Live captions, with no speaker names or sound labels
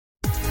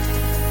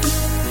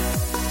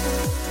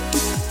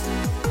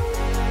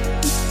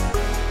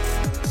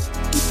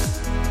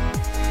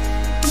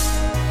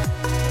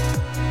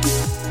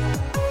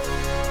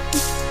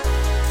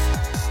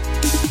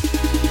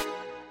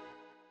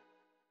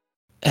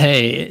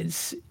Hey,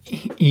 it's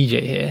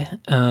EJ here.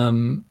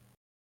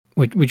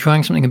 We're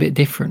trying something a bit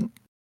different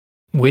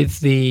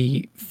with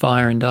the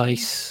Fire and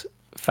Ice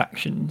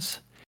factions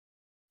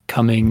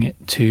coming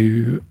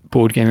to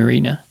Board Game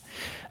Arena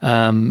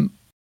to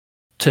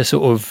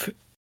sort of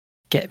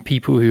get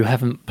people who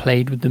haven't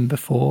played with them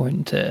before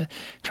and to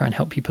try and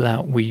help people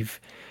out. We've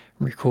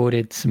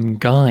recorded some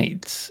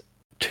guides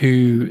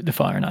to the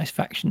Fire and Ice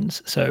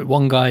factions. So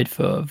one guide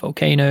for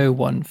Volcano,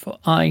 one for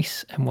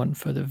Ice, and one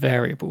for the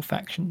variable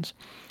factions.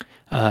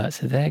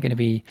 So they're going to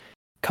be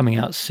coming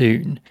out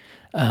soon.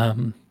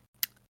 I'm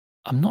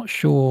not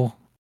sure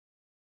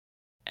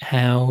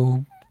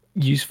how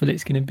useful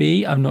it's going to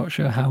be. I'm not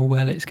sure how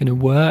well it's going to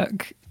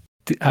work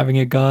having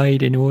a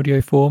guide in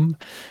audio form.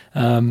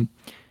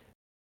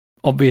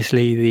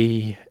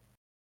 Obviously,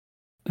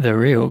 the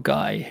real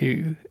guy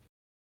who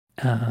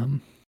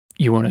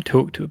you want to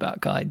talk to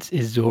about guides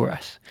is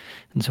Zoras,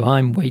 and so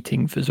I'm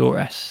waiting for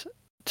Zoras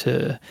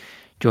to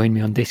join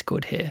me on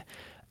Discord here.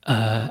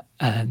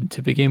 And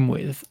to begin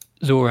with,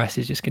 Zoras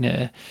is just going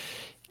to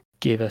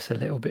give us a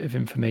little bit of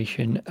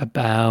information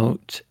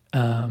about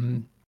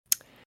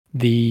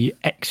the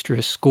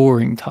extra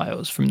scoring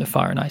tiles from the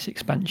Fire and Ice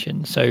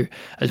expansion. So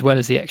as well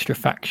as the extra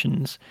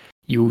factions,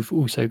 you've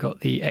also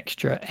got the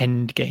extra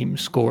end game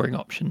scoring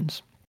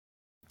options.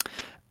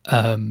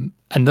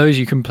 And those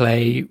you can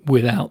play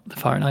without the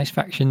Fire and Ice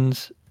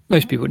factions.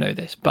 Most people know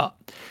this, but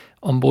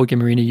on Board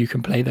Game Arena, you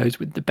can play those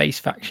with the base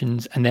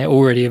factions, and they're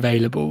already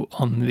available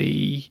on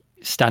the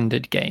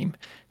standard game.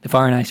 The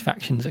Fire and Ice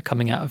factions are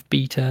coming out of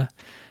beta.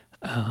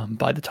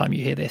 By the time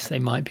you hear this, they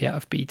might be out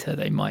of beta.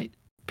 They might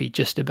be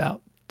just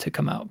about to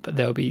come out, but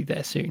they'll be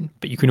there soon.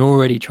 But you can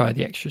already try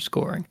the extra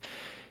scoring.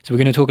 So we're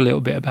going to talk a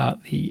little bit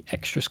about the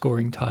extra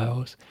scoring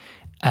tiles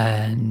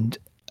and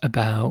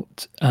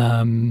about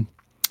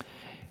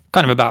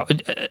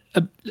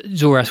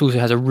Zoras also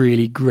has a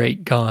really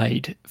great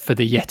guide for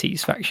the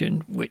Yetis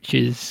faction, which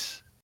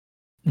is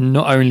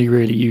not only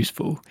really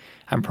useful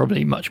and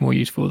probably much more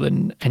useful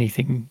than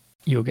anything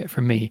you'll get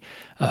from me,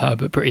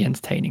 but pretty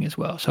entertaining as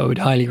well. So I would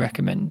highly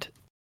recommend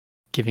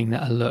giving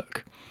that a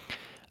look.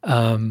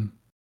 So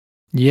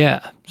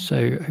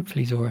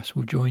hopefully Zoras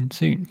will join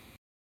soon.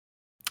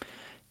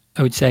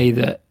 I would say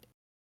that,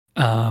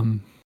 I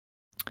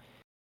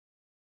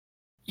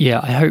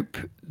hope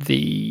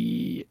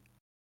the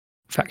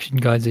faction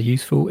guides are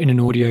useful in an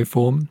audio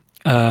form.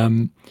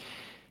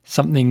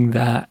 Something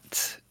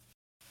that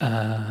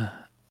I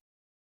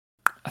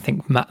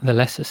think Matt the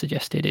Lesser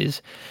suggested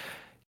is,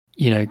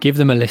 give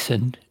them a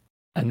listen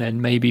and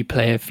then maybe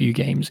play a few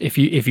games. If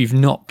you've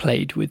not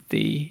played with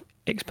the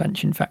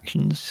expansion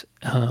factions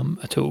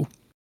at all,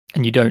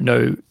 and you don't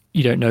know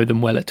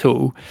them well at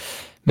all,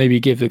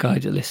 maybe give the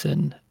guides a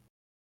listen,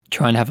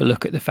 try and have a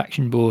look at the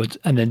faction boards,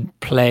 and then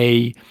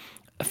play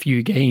a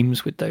few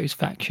games with those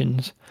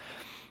factions.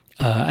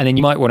 And then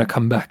you might want to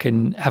come back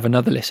and have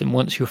another listen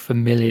once you're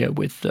familiar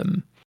with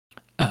them.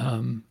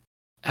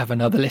 Have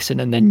another listen,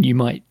 and then you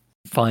might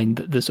find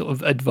that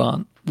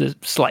the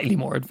slightly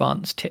more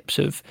advanced tips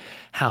of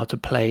how to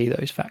play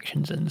those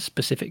factions and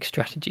specific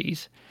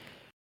strategies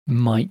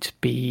might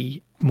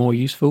be more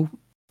useful.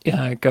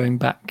 Going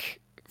back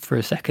for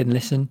a second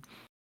listen,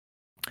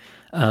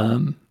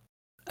 and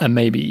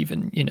maybe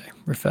even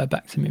refer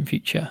back to them in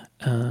future,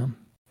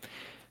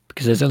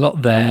 because there's a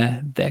lot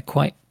there. They're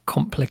quite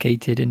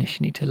complicated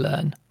initially to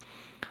learn.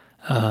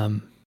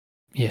 All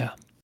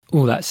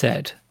that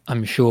said,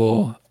 I'm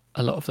sure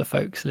a lot of the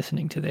folks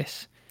listening to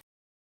this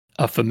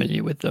are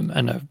familiar with them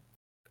and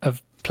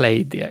have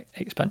played the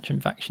expansion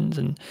factions,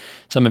 and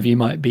some of you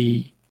might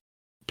be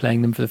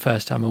playing them for the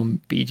first time on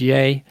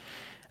BGA,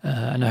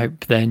 and I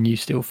hope then you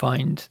still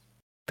find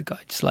the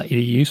guide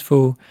slightly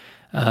useful,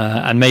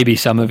 and maybe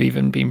some have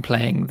even been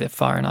playing the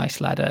Fire and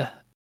Ice ladder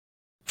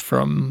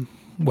from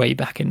way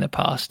back in the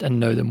past and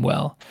know them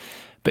well.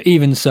 But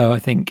even so, I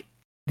think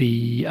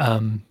the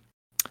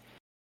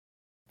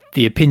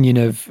opinion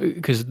of,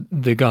 because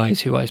the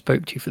guys who I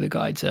spoke to for the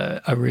guides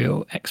are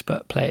real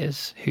expert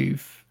players who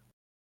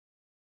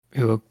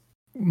are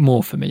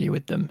more familiar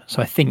with them.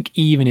 So I think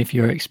even if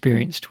you're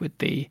experienced with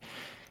the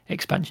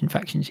expansion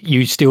factions,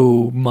 you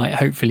still might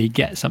hopefully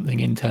get something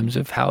in terms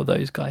of how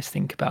those guys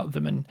think about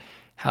them and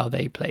how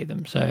they play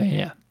them. So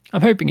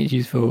I'm hoping it's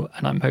useful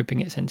and I'm hoping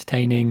it's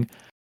entertaining.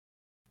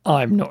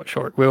 I'm not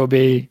sure it will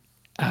be,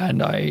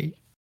 and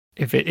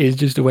if it is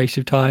just a waste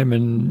of time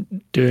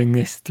and doing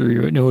this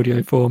through an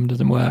audio form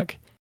doesn't work,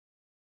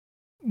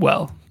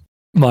 well,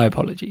 my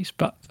apologies,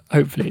 but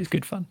hopefully it's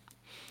good fun.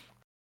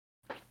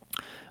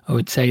 I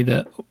would say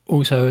that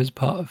also as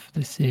part of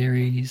the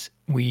series,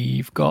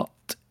 we've got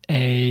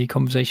a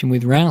conversation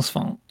with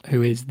Rausfont,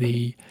 who is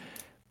the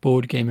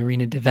Board Game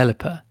Arena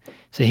developer.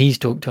 So he's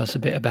talked to us a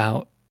bit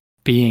about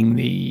being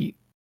the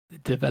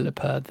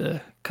developer,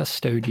 the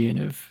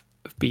custodian of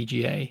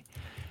BGA,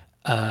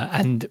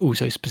 and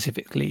also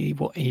specifically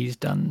what he's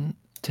done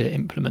to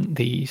implement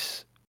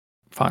these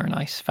Fire and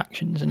Ice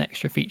factions and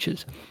extra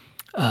features,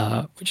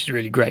 which is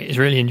really great. It's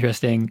really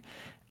interesting,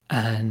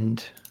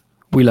 and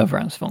we love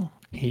Rausfont.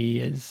 He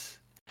is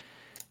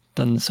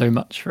done so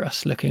much for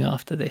us looking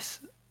after this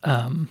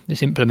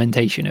this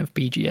implementation of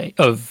BGA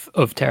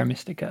of Terra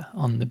Mystica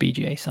on the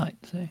BGA site.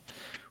 So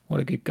what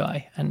a good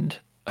guy, and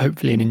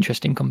hopefully an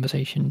interesting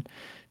conversation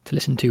to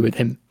listen to with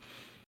him.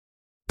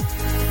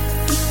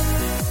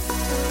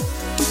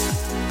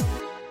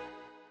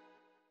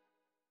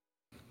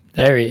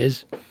 There he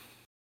is.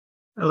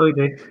 Hello,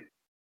 Dave.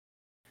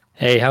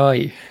 Hey, how are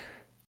you?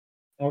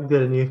 I'm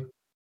good, and you?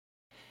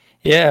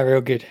 Yeah,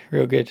 real good,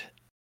 real good.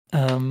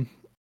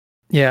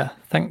 Yeah,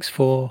 thanks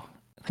for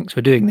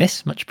doing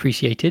this. Much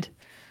appreciated.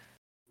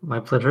 My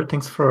pleasure.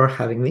 Thanks for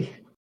having me.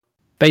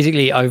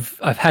 Basically, I've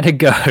had a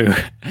go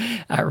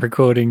at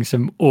recording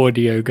some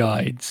audio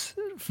guides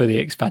for the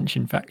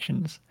expansion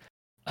factions.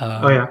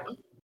 Oh yeah.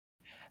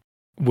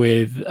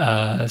 With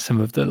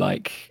some of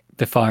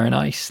the Fire and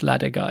Ice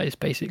ladder guys,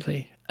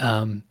 basically.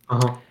 And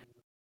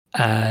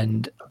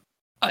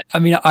I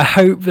mean, I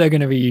hope they're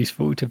going to be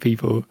useful to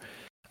people.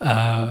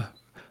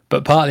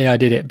 But partly I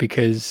did it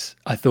because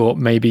I thought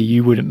maybe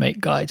you wouldn't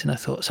make guides, and I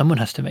thought someone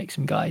has to make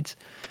some guides.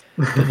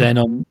 But then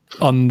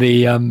on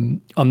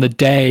the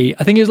day,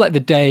 I think it was like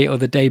the day or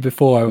the day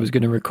before I was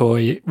going to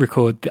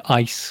record the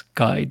ice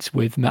guides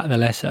with Matt the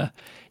Lesser,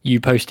 you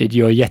posted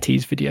your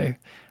Yetis video,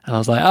 and I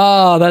was like,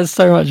 oh, that's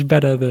so much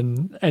better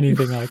than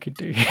anything I could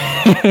do.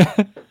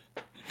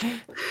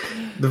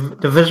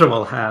 The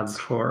visual ads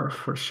for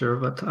sure,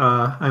 but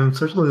I'm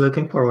certainly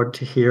looking forward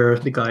to hear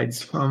the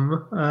guides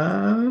from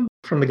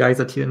the guys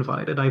that you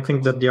invited. I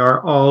think that they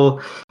are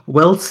all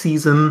well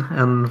seasoned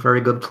and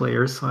very good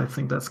players, so I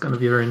think that's going to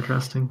be very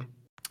interesting.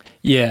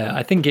 Yeah,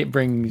 I think it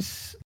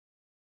brings.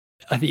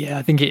 I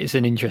think it's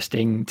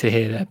interesting to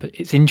hear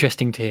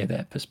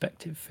their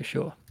perspective for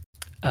sure.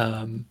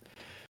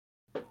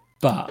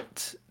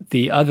 But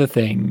the other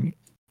thing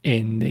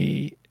in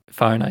the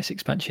Fire and Ice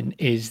expansion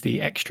is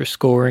the extra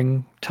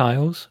scoring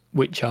tiles,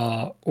 which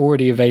are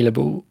already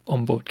available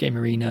on Board Game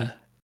Arena,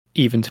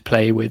 even to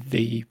play with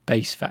the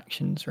base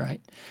factions,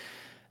 right?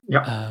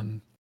 Yeah.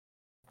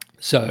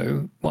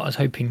 So what I was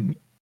hoping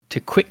to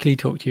quickly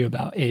talk to you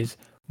about is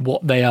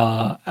what they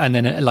are, and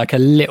then like a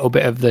little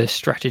bit of the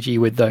strategy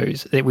with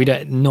those. That we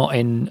don't, not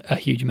in a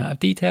huge amount of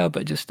detail,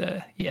 but just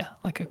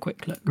like a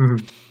quick look.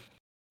 Mm-hmm.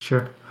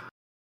 Sure.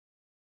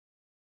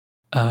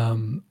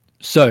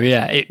 So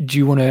yeah, do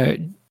you want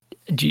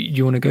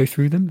to go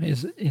through them?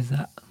 Is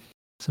that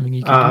something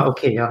you can do?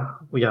 Okay, yeah,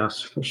 yes,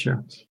 for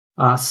sure.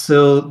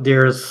 So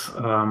there's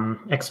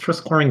extra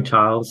scoring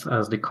tiles,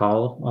 as they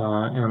call,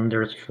 and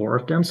there's 4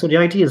 of them. So the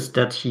idea is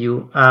that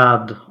you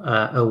add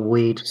a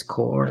way to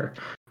score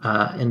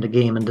in the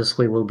game, and this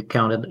way will be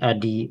counted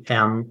at the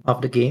end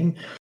of the game.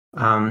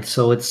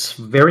 So it's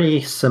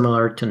very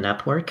similar to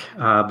Network,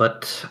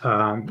 but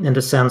in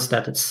the sense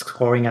that it's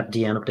scoring at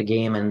the end of the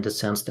game, and in the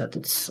sense that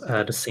it's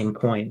the same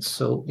points.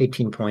 So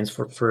 18 points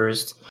for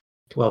first,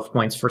 12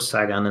 points for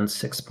second, and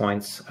 6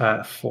 points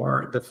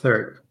for the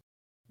third.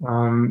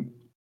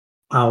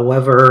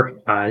 However,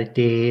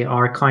 they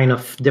are kind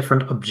of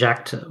different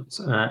objectives,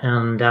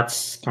 and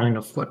that's kind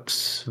of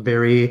what's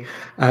very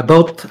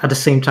both at the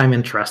same time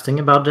interesting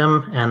about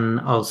them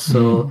and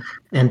also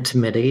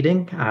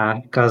intimidating.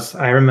 Because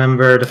I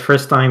remember the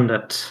first time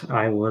that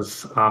I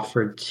was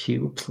offered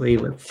to play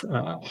with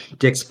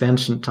the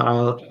expansion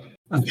tile,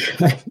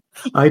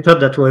 I thought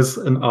that was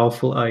an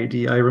awful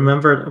idea. I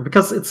remember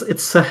because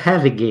it's a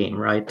heavy game,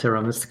 right?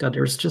 Terra Mystica.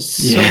 There's just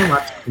so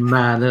much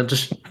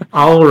managed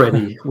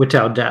already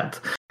without that.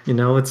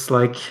 It's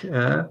like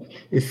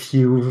if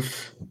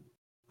you've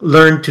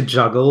learned to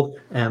juggle,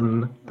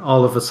 and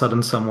all of a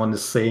sudden someone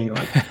is saying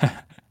like,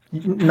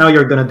 "Now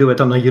you're gonna do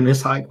it on a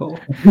unicycle."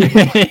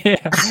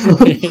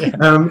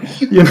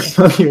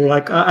 You're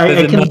like,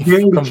 I can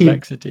barely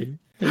complexity.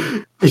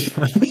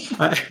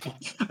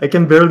 I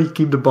can barely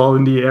keep the ball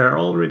in the air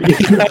already.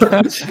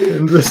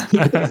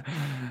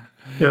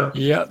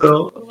 Yeah.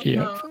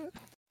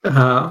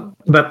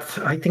 But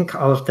I think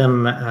all of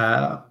them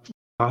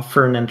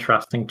offer an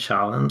interesting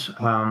challenge.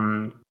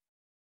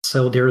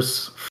 So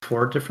there's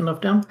 4 different of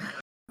them.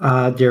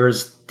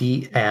 There's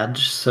the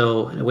edge,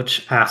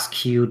 which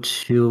asks you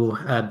to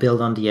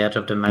build on the edge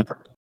of the map.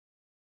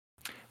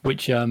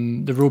 Which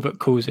the rulebook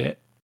calls it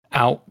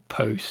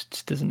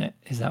outposts, doesn't it?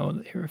 Is that what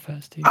it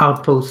refers to?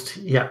 Outpost,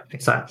 yeah,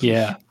 exactly.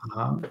 Yeah.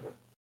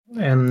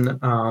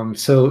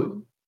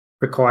 So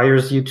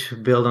requires you to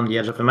build on the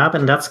edge of the map,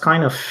 and that's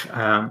kind of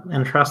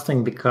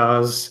interesting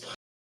because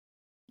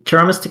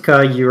Terra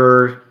Mystica,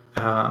 you're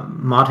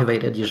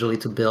motivated usually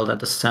to build at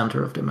the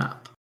center of the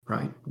map,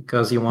 right?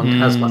 Because you want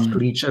as much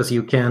reach as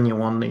you can, you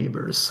want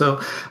neighbors. So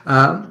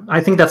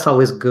I think that's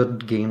always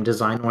good game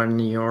design when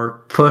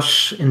you're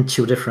pushed in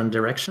 2 different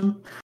directions.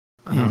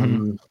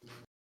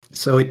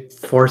 So it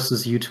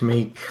forces you to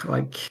make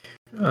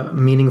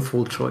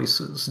meaningful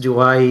choices. Do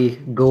I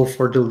go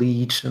for the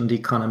leech and the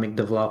economic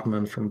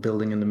development from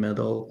building in the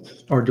middle,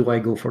 or do I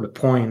go for the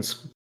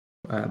points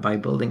by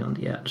building on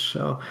the edge?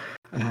 So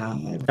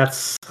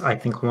that's, I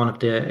think, one of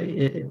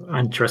the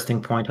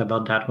interesting point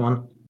about that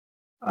one.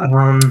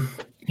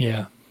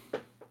 Yeah.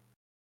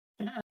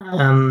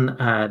 And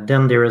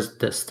then there is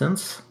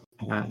distance.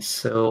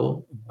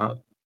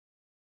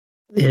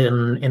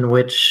 In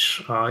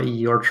which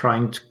you're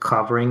trying to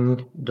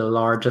covering the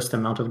largest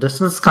amount of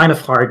distance. It's kind of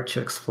hard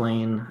to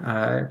explain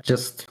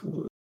just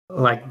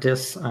like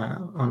this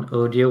on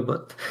audio,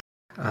 but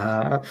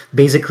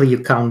basically you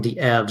count the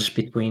edge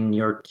between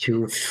your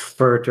two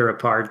further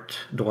apart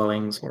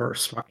dwellings or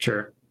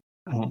structure,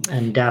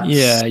 and that's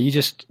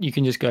you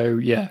can just go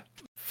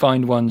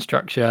find one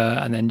structure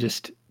and then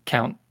just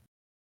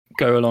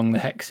go along the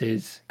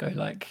hexes, go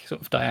like sort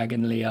of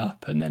diagonally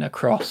up and then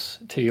across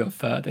to your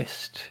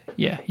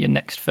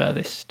next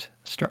furthest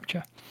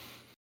structure.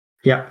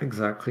 Yeah,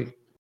 exactly.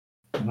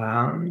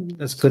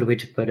 That's a good way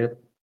to put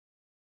it.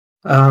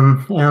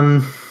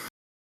 And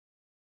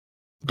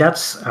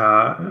that's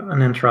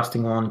an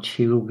interesting one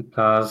too,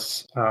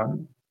 because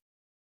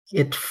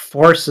it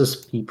forces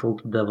people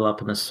to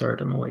develop in a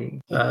certain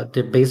way.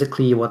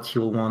 Basically, what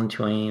you'll want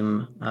to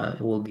aim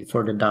will be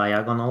for the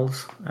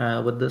diagonals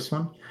with this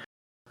one.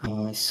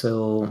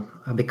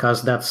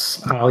 Because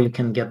that's how you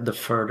can get the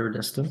further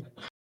distance.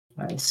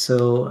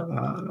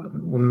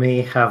 We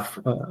may have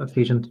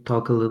occasion to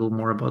talk a little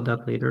more about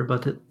that later,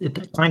 but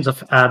it kind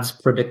of adds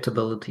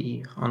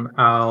predictability on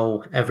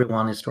how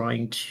everyone is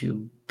trying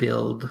to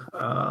build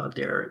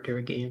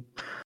their game.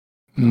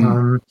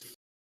 And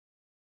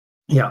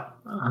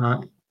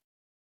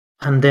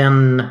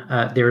then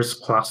there's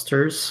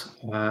clusters,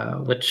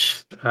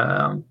 which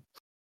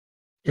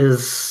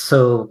is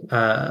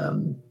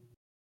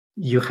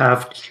you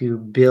have to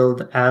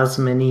build as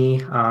many,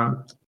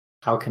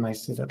 how can I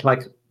say that,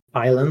 like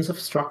islands of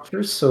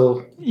structures.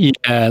 So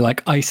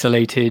like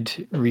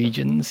isolated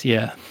regions.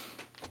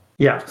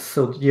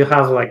 So you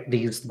have like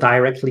these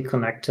directly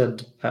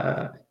connected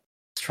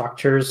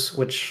structures,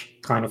 which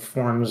kind of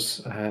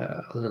forms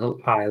a little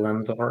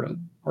island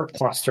or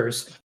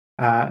clusters,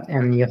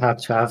 and you have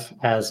to have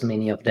as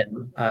many of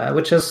them,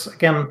 which is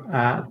again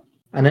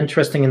an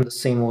interesting in the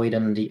same way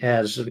than the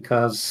edge,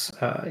 because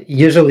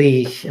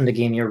usually in the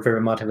game you're very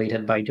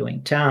motivated by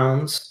to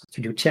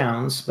do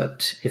towns,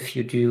 but if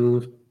you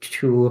do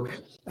too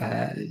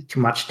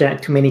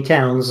many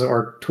towns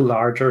or too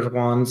larger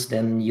ones,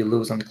 then you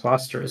lose on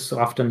clusters. So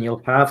often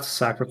you'll have to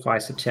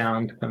sacrifice a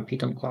town to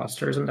compete on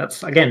clusters, and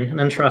that's again an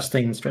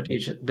interesting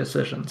strategic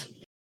decision.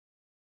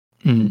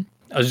 I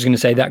was just going to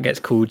say that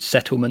gets called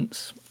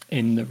settlements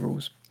in the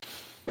rules.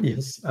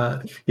 Yes,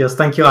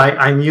 thank you.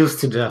 I'm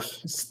used to Jeff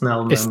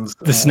Snellman's.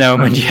 The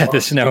Snellman, the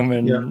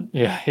Snellman.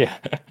 Yeah.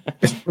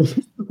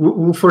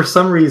 Who for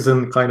some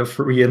reason kind of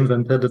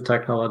reinvented the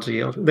technology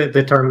of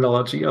the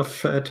terminology of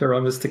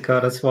Terra Mystica.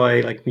 That's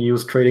why like we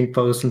use trading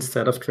post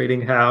instead of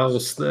trading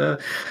house.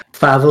 The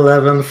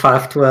 511,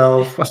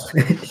 512.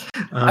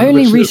 I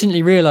only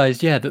recently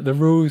realized, that the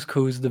rules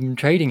calls them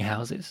trading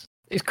houses.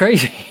 It's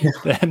crazy.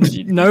 Then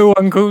no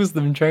one calls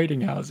them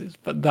trading houses,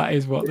 but that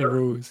is what the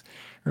rules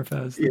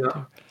refers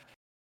to.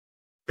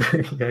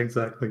 Yeah,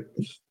 exactly.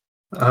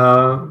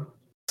 The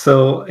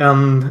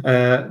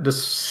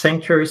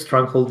sanctuary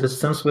stronghold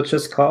distance, which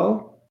is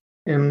called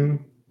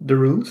in the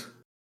rules?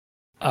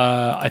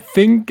 I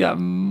think that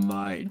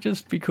might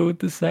just be called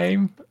the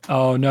same.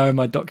 Oh no,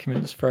 my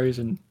document's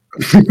frozen.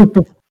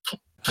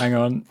 Hang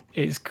on,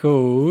 it's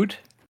called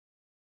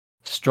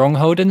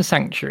Stronghold and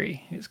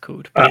Sanctuary. It's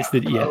called, but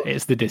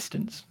it's the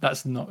distance.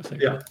 That's not so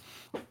good.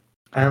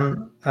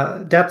 And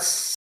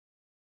that's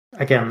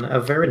again a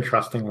very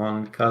interesting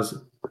one, because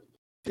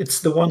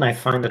it's the one I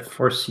find that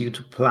forces you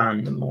to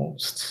plan the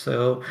most.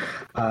 So,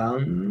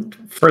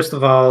 first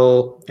of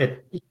all,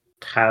 it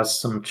has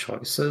some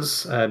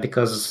choices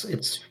because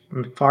it's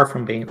far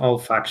from being all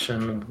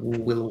faction who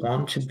will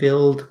want to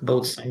build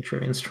both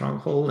Sanctuary and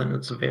Stronghold, and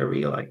it's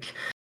very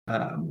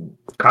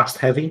cost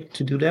heavy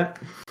to do that.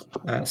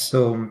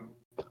 So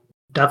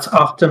that's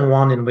often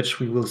one in which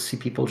we will see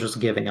people just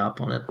giving up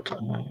on it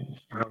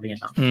early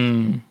enough.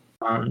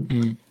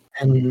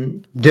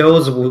 And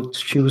those will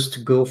choose to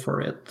go for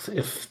it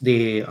if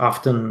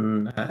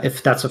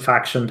that's a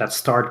faction that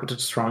start with a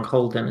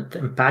stronghold, then it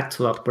impacts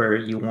a lot where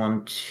you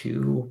want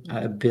to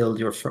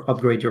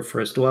upgrade your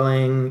first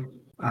dwelling.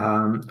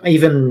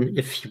 Even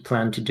if you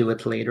plan to do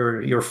it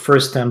later, your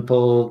first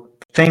temple,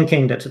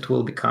 thinking that it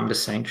will become the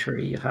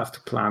sanctuary, you have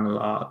to plan a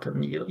lot,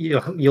 and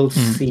you'll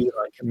see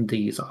like in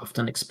these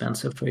often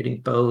expensive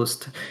trading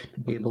posts to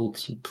be able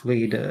to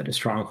play the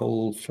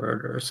stronghold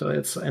further. So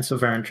it's a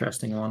very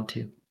interesting one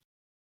too.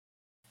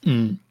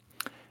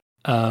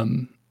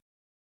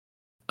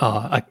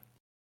 I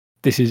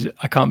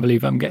can't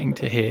believe I'm getting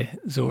to hear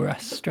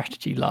Zoras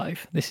strategy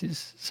live. This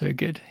is so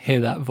good. Hear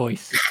that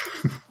voice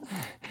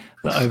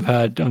that I've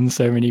heard on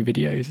so many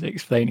videos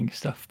explaining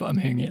stuff, but I'm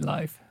hearing it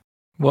live.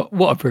 What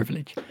a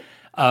privilege.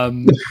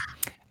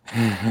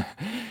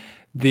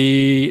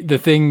 The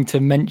thing to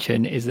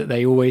mention is that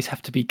they always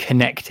have to be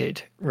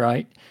connected,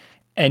 right?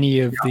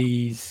 Any of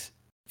these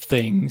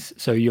things,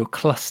 so your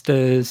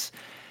clusters,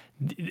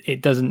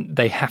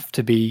 they have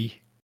to be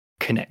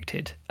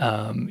connected.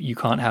 You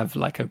can't have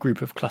like a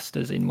group of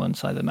clusters in one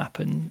side of the map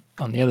and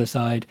on the other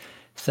side.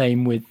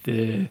 Same with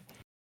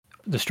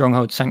the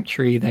Stronghold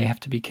Sanctuary, they have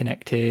to be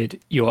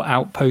connected. Your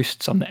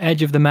outposts on the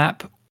edge of the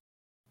map,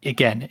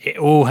 again, it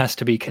all has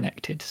to be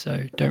connected.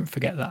 So don't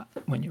forget that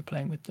when you're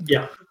playing with them.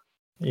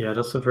 Yeah,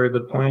 that's a very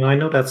good point. I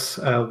know that's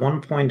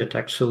one point that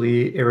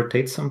actually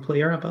irritates some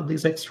player about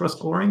these extra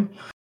scoring,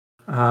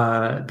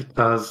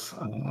 because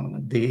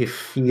they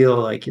feel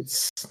like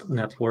it's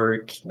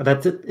network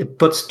that it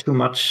puts too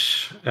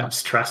much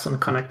stress on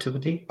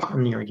connectivity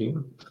in your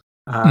game,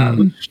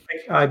 which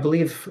I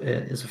believe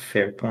is a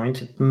fair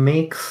point. It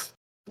makes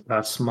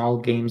small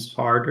games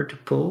harder to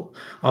pull,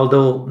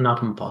 although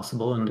not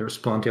impossible. And there's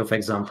plenty of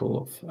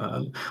example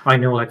of. I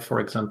know, like for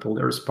example,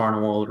 there's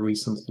Barnwell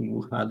recently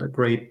who had a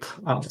great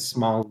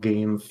small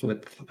game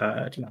with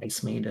the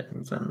Ice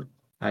Maidens, and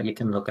you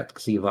can look at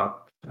Xivok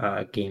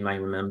game. I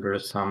remember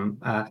some.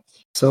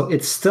 So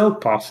it's still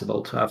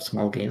possible to have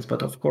small games,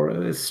 but of course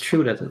it's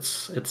true that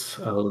it's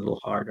a little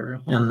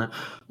harder. And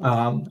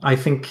I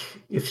think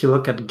if you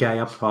look at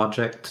Gaia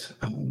Project,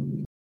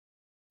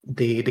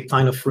 they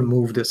kind of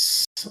remove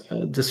this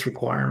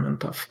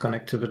requirement of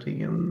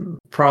connectivity, and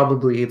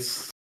probably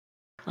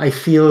I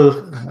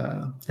feel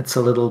it's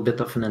a little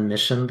bit of an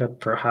admission that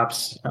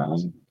perhaps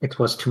it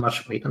was too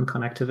much weight on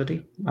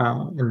connectivity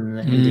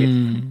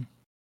in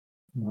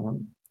the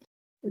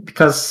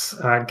because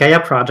Gaia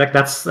Project,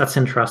 that's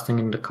interesting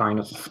in the kind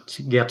of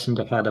to get in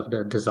the head of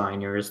the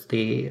designers.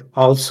 They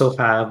also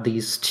have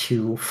these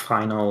two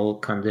final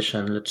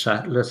conditions,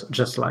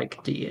 just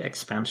like the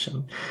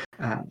expansion,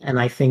 and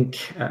I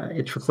think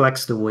it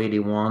reflects the way they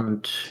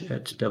want to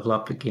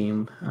develop the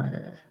game,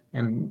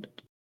 and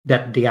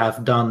that they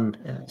have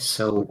done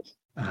so.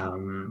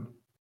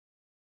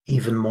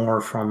 Even more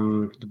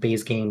from the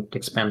base game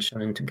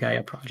expansion into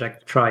Gaia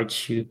Project, try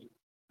to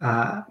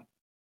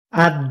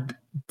add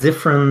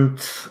different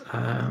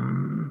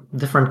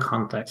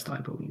context, I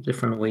believe,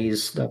 different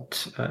ways that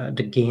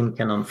the game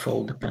can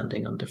unfold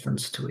depending on different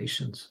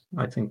situations,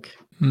 I think.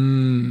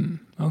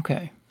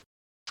 Okay,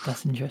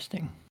 that's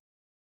interesting.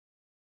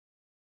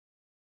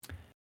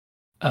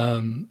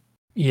 So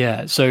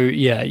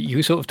you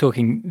were sort of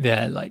talking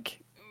there like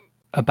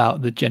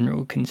about the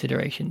general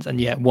considerations, and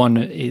one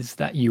is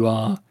that you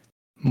are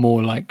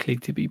more likely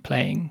to be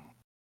playing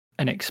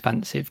an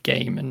expansive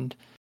game and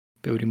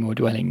building more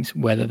dwellings,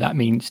 whether that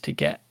means to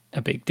get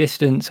a big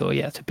distance or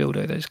to build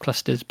all those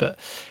clusters. But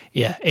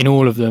in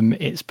all of them,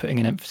 it's putting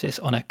an emphasis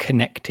on a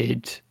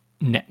connected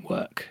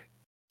network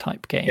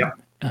type game,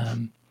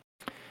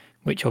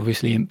 which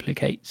obviously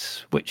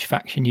implicates which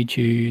faction you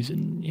choose,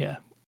 and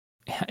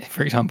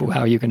for example,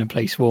 how you're going to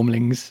play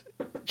Swarmlings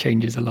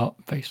changes a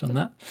lot based on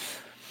that.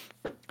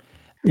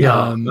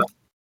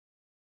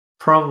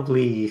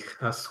 Probably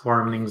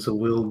Swarmlings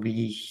will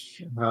be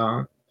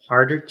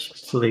harder to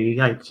play,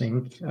 I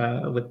think,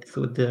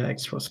 with the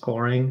extra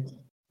scoring,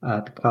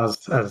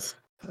 because as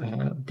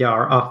they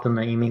are often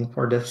aiming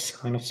for this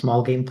kind of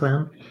small game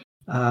plan.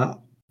 I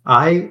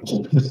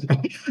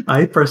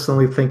I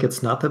personally think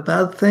it's not a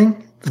bad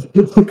thing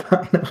to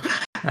kind of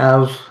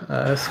have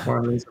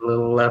Swarmlings a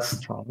little less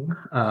strong,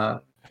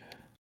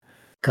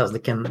 because they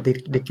can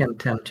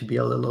tend to be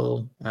a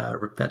little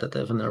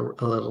repetitive and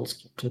a little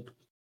scripted.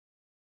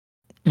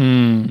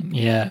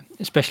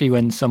 Especially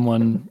when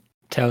someone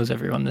tells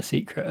everyone the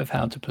secret of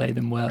how to play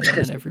them well, and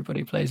then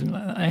everybody plays them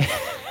like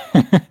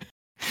that.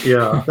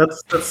 Yeah,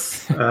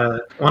 that's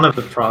one of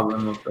the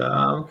problem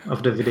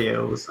of the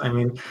videos. I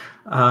mean,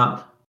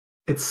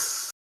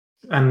 it's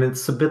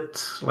a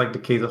bit like the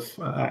case of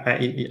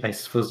I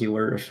suppose you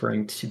were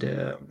referring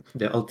to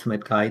the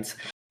ultimate guides,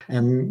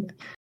 and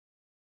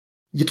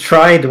you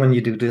tried when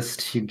you do this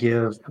to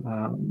give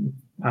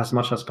as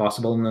much as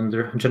possible an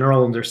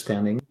general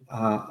understanding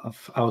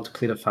of how to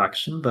play the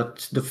faction,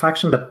 but the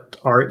faction that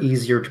are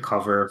easier to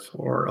cover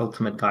for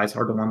ultimate guides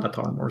are the ones that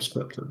are more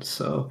scripted.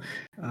 So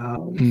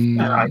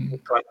and I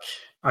think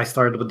I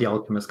started with the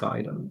Alchemist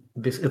guide, and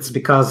it's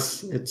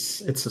because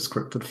it's a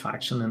scripted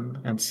faction,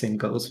 and same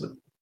goes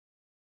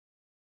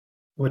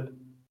with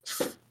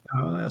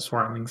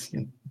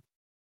Swarmlings.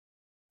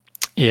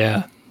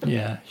 Yeah,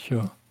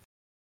 sure.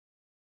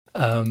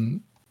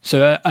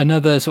 So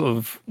another sort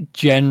of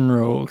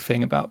general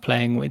thing about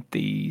playing with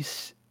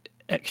these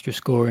extra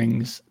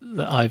scorings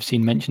that I've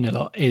seen mentioned a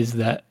lot is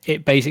that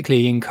it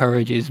basically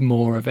encourages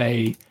more of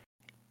a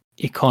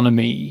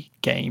economy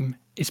game,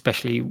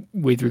 especially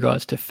with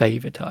regards to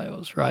favor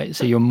tiles, right?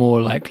 So you're more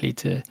likely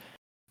to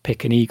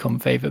pick an econ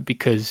favor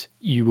because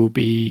you will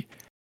be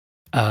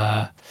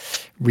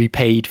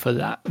repaid for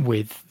that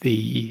with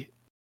the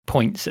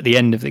points at the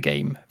end of the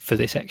game for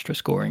this extra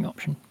scoring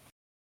option.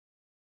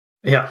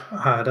 Yeah,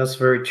 that's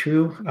very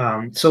true.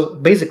 So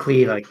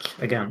basically, like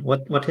again,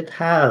 what it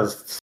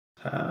has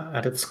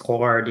at its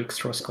core, the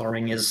extra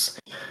scoring is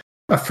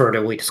a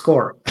further way to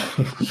score.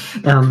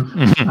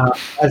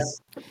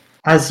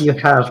 As you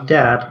have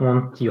that,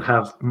 once you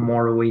have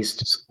more ways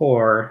to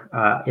score,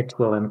 it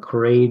will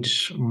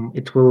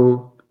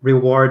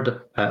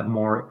reward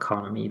more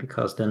economy,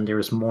 because then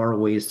there's more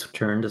ways to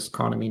turn this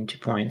economy into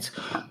points.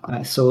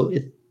 So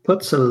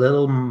puts a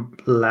little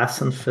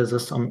less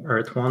emphasis on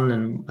Earth One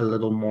and a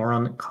little more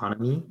on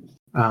economy.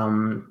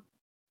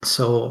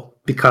 So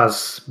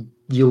because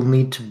you'll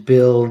need to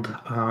build,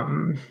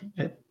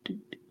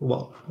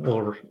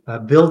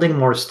 building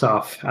more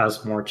stuff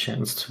has more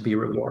chance to be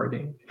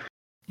rewarding.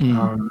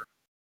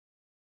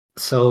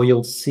 So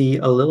you'll see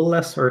a little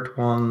less Earth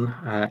One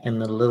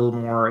and a little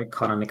more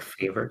economic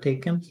favor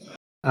taken.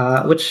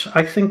 Which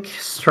I think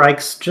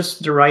strikes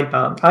just the right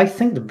balance. I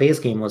think the base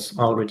game was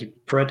already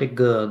pretty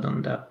good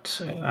on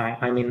that.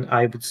 I mean,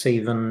 I would say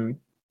even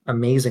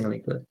amazingly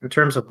good in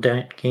terms of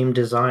game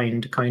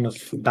design. The kind of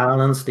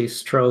balance they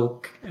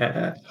stroke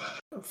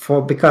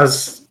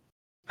because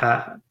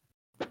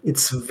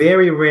it's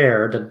very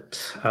rare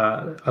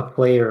that a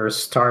player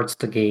starts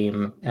the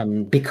game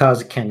and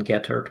because it can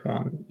get Earth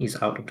One, he's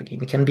out of the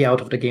game. It can be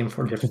out of the game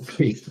for different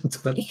reasons,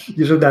 but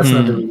usually that's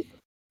not the reason.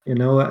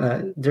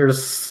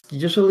 There's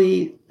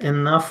usually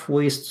enough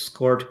ways to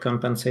score to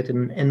compensate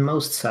in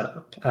most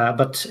setup.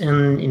 But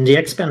in the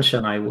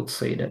expansion, I would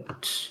say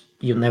that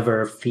you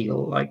never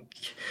feel like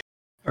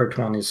Earth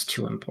One is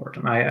too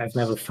important. I've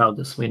never felt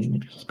this way in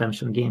an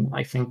expansion game.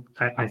 I think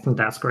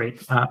that's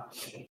great.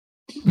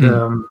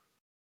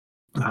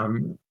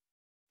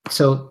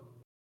 So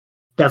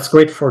that's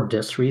great for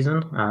this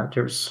reason.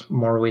 There's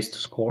more ways to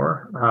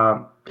score,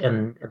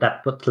 and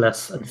that put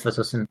less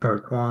emphasis in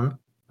Earth One.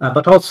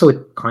 But also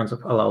it kind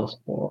of allows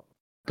for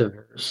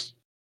diverse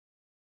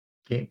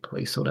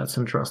gameplay, so that's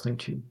interesting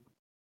too.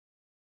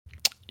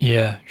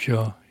 Yeah,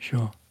 sure.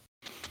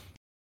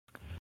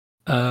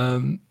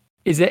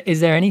 Is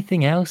there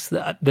anything else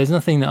that there's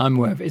nothing that I'm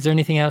aware of? Is there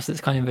anything else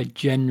that's kind of a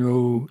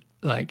general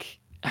like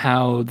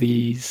how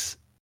these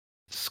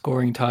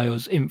scoring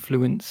tiles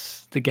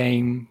influence the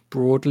game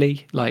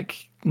broadly,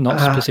 like not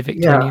specific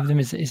to any of them?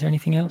 Is there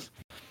anything else?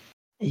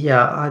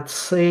 Yeah, I'd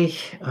say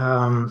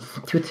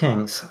two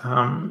things.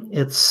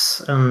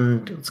 It's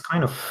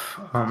kind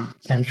of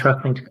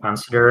interesting to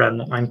consider,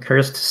 and I'm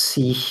curious to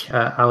see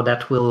how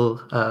that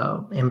will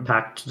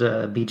impact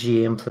the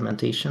BGA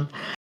implementation.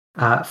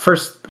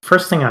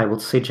 First thing I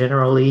would say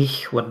generally,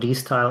 what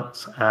these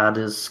tiles add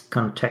is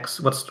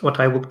context. What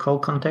I would call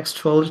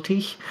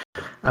contextuality,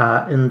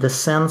 in the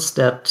sense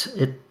that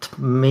it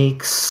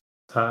makes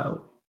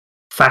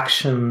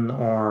faction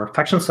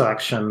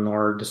selection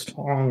or the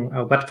strong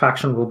what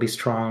faction will be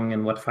strong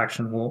and what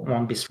faction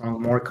won't be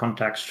strong more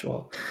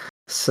contextual,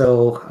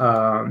 so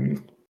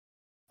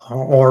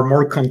or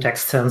more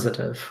context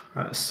sensitive.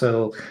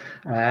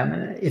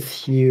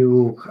 If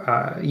you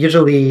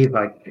usually,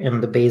 like in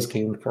the base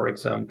game, for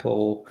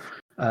example,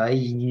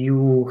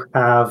 you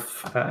have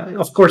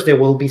of course there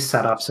will be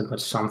setups in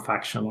which some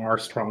faction are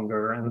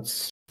stronger and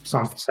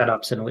some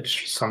setups in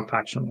which some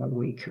faction are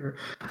weaker,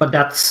 but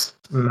that's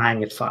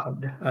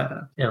magnified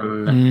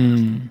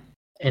in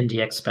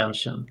the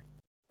expansion.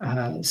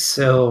 And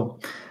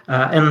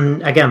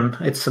again,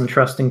 it's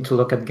interesting to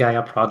look at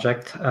Gaia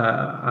Project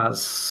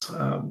as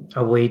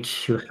a way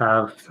to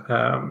have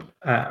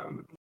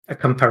a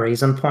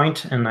comparison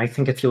point. And I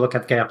think if you look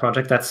at Gaia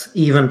Project, that's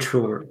even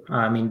truer.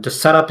 I mean, the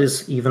setup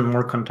is even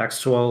more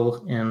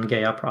contextual in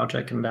Gaia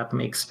Project, and that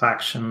makes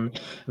faction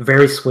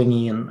very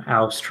swingy in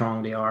how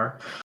strong they are.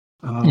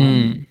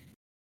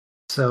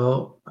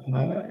 So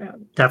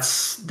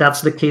that's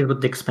the case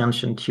with the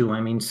expansion too.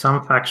 I mean,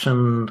 some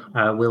faction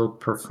will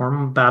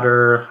perform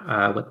better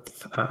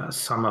with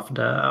some of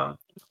the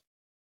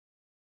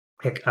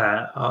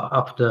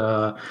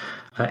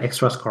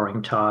extra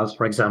scoring tiles.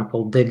 For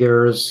example,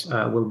 diggers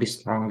will be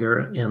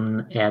stronger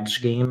in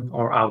edge game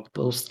or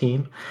outpost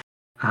game.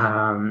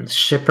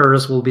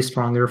 Shippers will be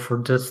stronger for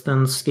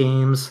distance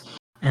games.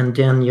 And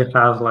then you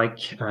have like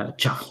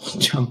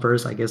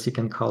jumpers, I guess you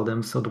can call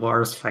them, so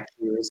dwarves,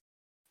 fakirs,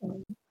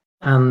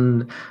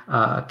 and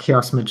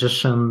chaos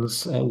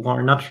magicians who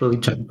are not really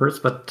jumpers,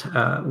 but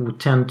who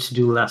tend to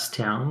do less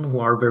town, who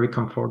are very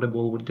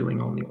comfortable with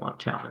doing only one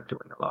town and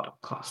doing a lot of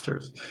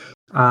clusters,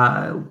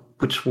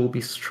 which will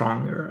be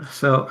stronger.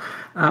 So,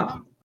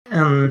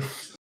 and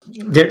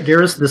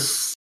there is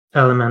this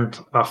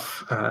element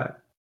of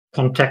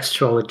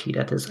contextuality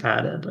that is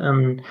added,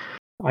 and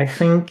I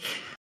think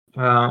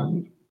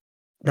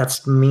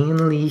that's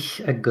mainly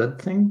a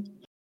good thing.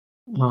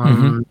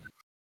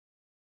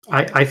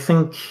 I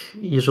think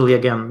usually,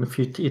 again, if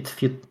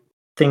you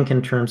think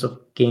in terms of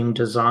game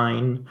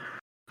design,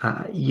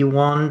 you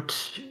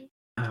want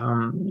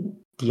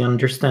the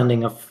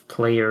understanding of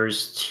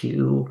players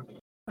to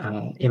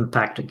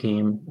impact the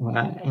game,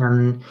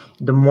 and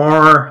the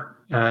more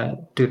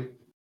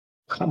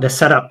the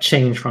setup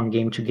change from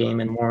game to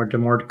game, and the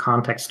more the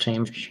context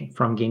change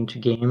from game to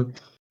game,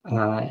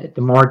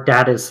 the more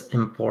that is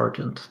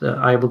important.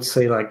 I would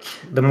say, like,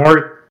 the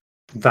more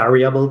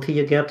variability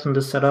you get in the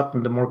setup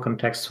and the more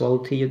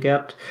contextuality you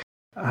get,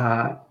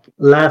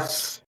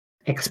 less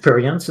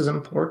experience is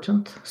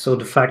important. So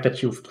the fact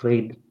that you've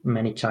played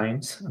many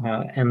times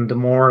and the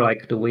more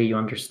like the way you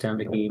understand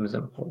the game is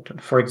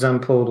important. For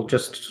example,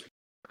 just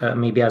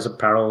maybe as a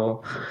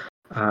parallel,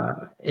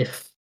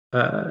 if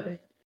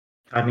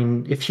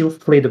you've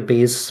played a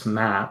base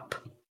map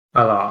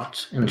a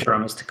lot in Terra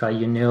Mystica.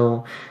 You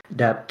know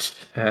that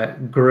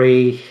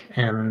gray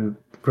and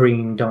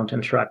green don't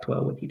interact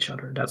well with each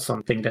other. That's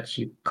something that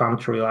you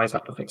can't realize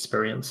out of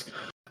experience.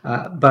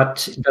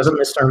 But it doesn't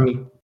necessarily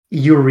mean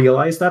you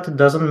realize that. It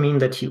doesn't mean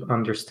that you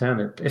understand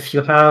it. If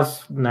you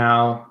have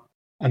now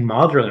a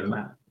modular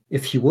map,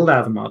 if you will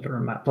have a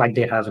modular map like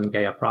they have in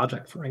Gaia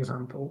Project, for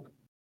example,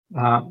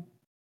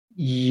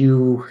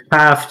 you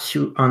have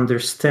to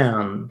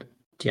understand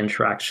the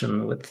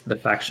interaction with the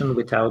faction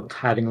without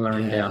having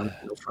learned them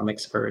from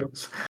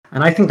experience.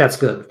 And I think that's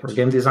good for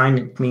game design.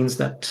 It means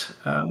that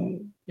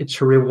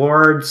it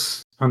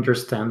rewards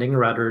understanding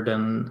rather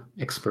than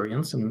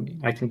experience.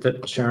 And I think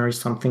that generally is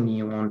something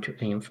you want to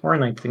aim for.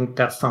 And I think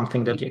that's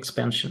something that the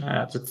expansion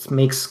adds. It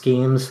makes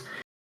games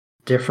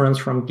different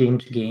from game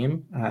to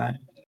game,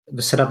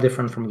 the setup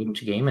different from game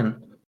to game,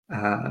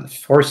 and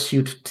force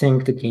you to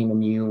think the game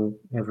anew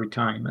every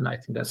time. And I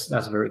think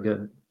that's very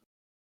good.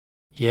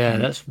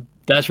 Yeah,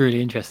 that's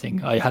really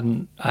interesting. I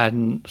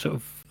hadn't sort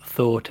of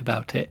thought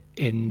about it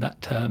in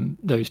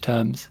those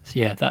terms.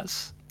 So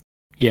that's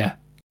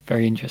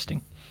very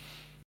interesting.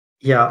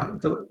 Yeah,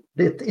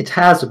 it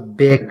has a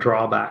big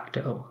drawback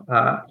though.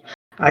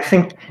 I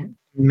think in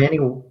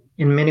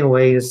many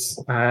ways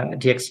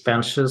the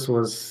expansion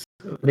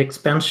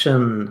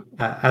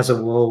as a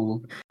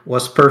whole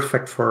was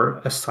perfect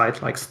for a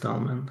site like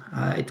Stillman.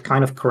 It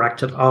kind of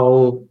corrected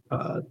all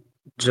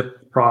the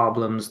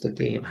problems the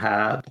game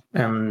had,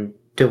 and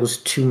those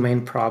two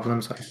main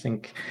problems, I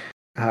think.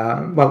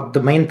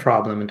 The main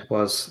problem it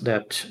was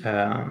that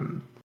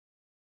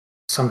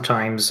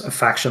sometimes a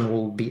faction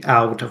will be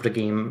out of the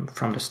game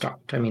from the start.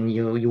 I mean,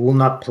 you will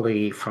not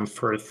play from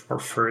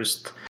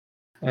first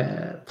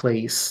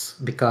place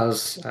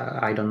because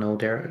I don't know,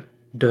 the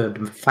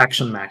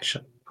faction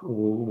matchup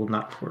will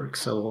not work.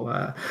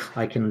 So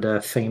like in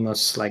the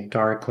famous like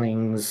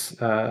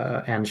Darklings,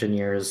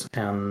 Engineers,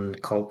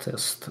 and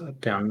Cultist,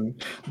 then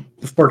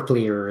the fourth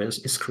player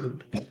is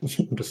screwed.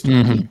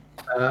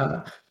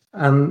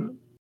 And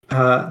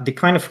they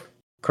kind of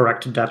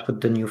corrected that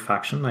with the new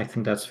faction. I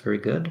think that's very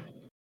good.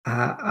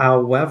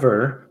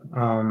 However,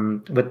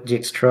 with the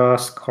extra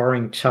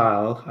scoring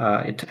tile,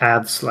 it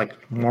adds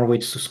like more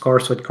ways to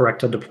score, so it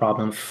corrected the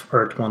problem of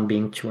Earth 1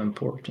 being too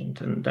important,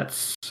 and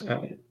that's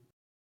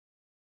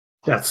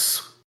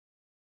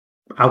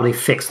how they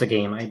fixed the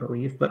game, I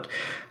believe. But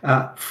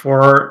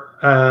for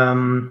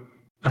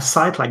a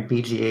site like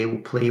BGA who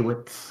play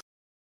with,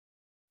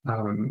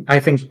 I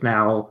think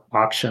now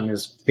auction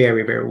is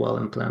very, very well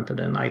implemented,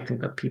 and I think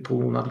that people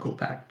will not go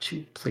back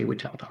to play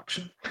without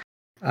auction.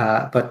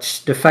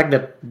 But the fact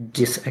that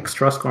this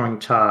extra scoring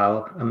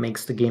tile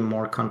makes the game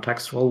more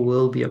contextual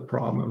will be a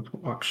problem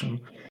for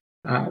auction.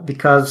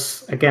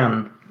 Because,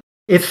 again,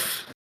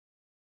 if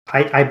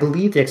I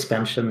believe the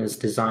expansion is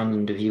designed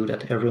in the view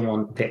that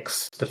everyone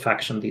picks the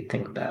faction they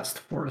think best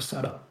for a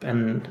setup.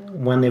 And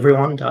when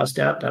everyone does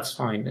that, that's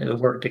fine.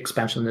 The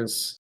expansion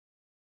is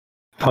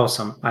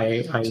awesome.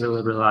 I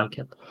really, really like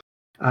it.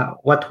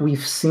 What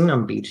we've seen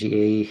on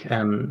BGA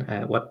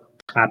and what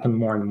happened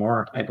more and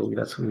more, I believe,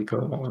 as we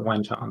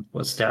went on,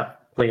 was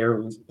that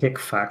player would pick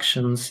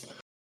factions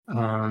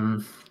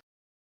that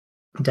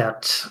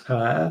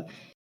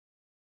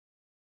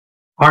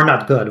are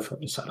not good for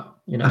the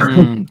setup, you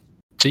know.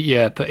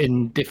 But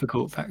in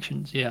difficult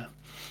factions, yeah,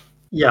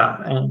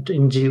 and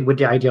with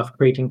the idea of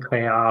creating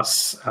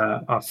chaos,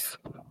 of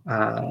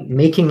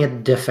making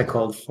it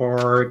difficult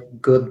for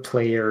good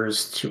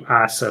players to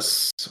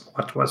assess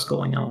what was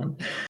going on,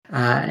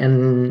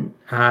 and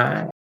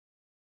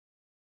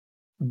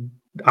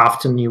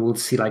often you will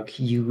see like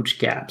huge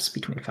gaps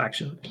between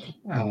factions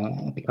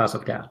because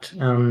of that.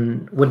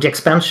 With the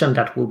expansion,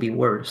 that will be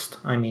worst.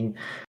 I mean,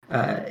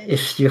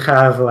 if you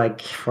have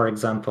like, for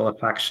example, a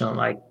faction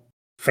like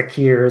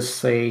Fakirs,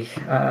 say,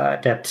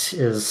 that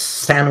is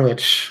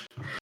sandwich,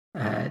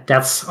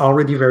 that's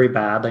already very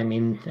bad. I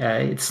mean,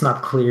 it's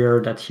not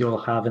clear that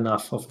you'll have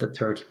enough of the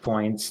 30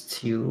 points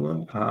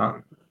to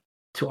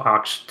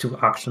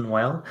auction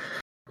well.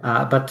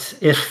 But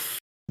if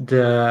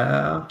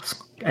the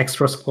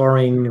extra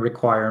scoring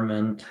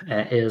requirement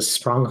is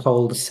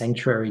stronghold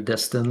sanctuary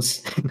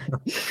distance,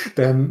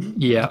 then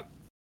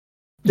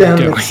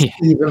it's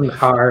even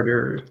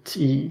harder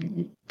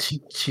to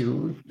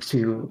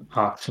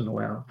auction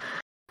well.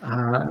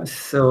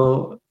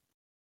 So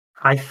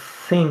I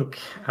think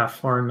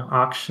for an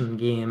auction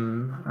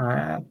game,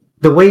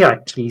 the way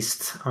at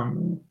least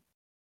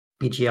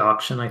BG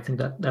auction, I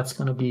think that's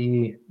going to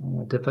be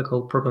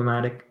difficult,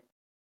 problematic.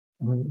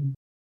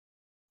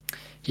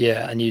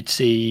 Yeah, and you'd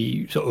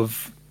see sort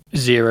of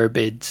 0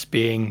 bids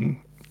being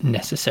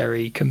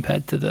necessary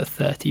compared to the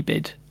 30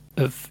 bid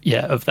of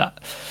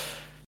that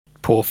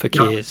poor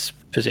Fakir's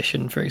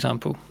position, for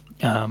example.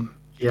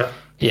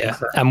 Exactly.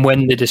 And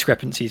when the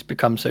discrepancies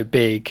become so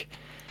big,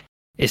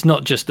 it's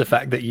not just the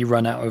fact that you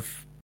run out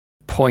of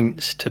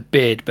points to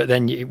bid, but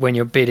then when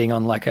you're bidding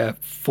on like a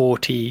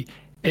 40,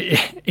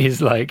 it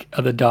is like,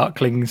 are the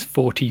Darklings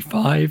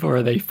 45 or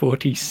are they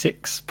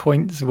 46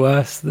 points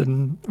worse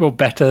than or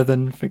better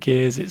than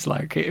Fakir's? It's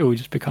like it all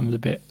just becomes a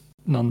bit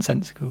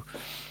nonsensical.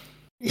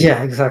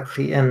 Yeah,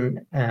 exactly,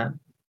 and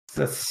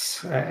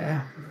that's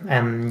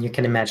and you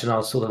can imagine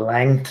also the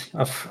length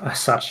of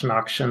such an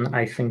auction.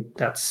 I think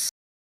that's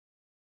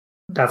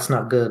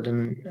not good,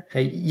 and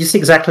you see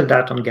exactly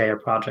that on Gaia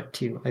Project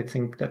too. I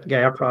think that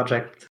Gaia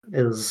Project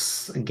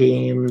is a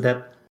game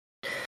that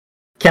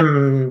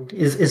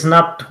is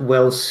not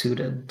well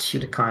suited to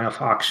the kind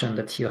of auction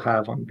that you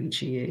have on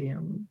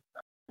BGA.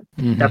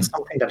 That's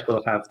something that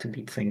will have to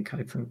be think.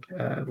 I think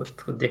with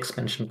the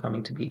expansion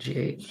coming to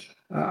BGA.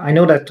 I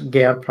know that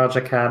Gaia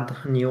Project had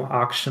a new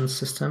auction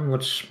system,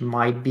 which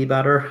might be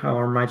better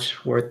or might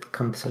worth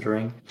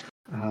considering.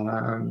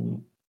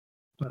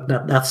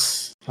 But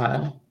that's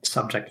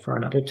subject for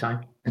another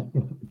time.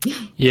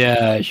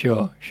 Yeah,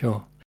 sure.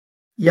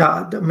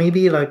 Yeah,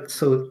 maybe like,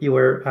 so you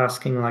were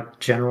asking like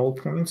general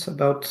points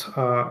about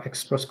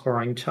extra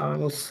scoring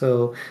tiles.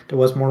 So there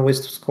was more ways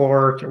to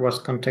score, there was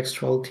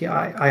contextuality.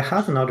 I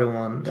have another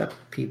one that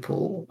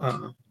people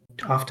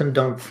often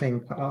don't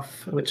think of,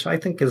 which I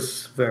think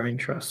is very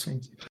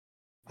interesting.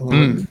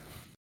 And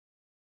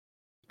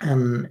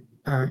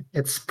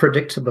it's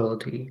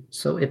predictability.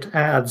 So it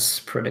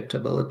adds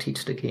predictability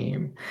to the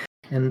game.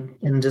 And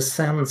in the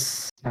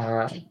sense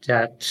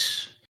that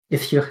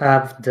if you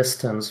have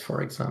distance,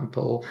 for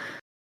example,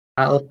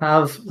 I'll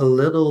have a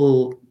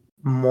little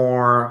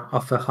more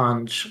of a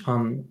hunch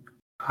on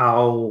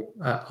how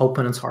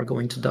opponents are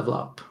going to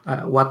develop,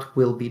 what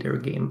will be their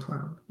game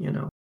plan,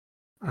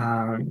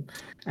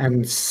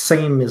 and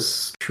same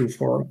is true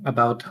for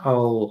about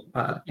how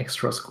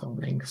extra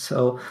scoring.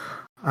 So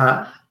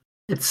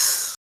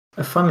it's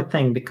a funny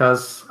thing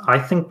because I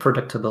think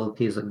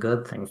predictability is a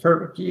good thing.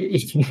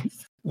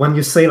 When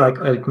you say like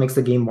it makes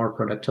the game more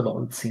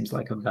predictable, it seems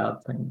like a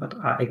bad thing, but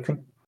I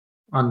think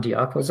on the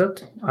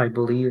opposite, I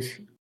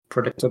believe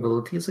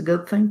predictability is a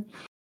good thing.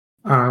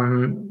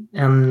 And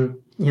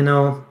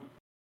you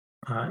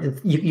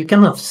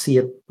cannot see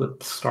it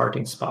with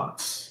starting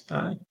spots.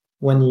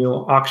 When you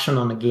auction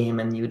on a game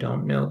and you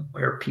don't know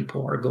where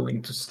people are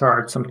going to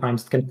start,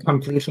 sometimes it can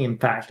completely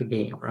impact the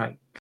game, right?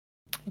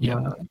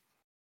 Yeah.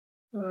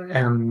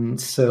 And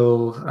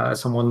so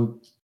someone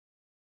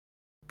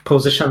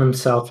position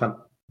himself at a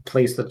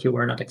place that you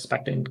were not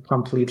expecting,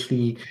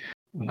 completely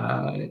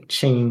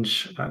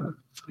change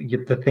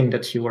the thing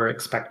that you were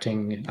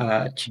expecting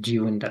to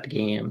do in that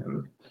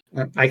game.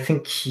 And I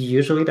think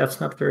usually that's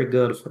not very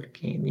good for the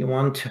game. You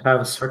want to have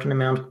a certain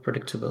amount of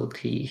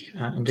predictability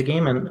in the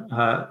game, and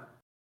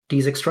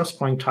these extra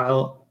scoring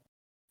tile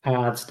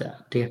adds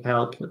that. They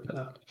help with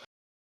that.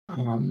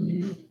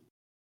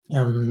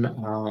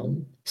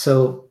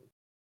 So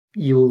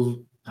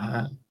you'll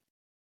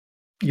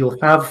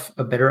have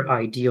a better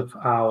idea of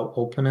how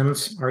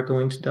opponents are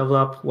going to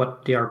develop,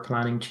 what they are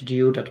planning to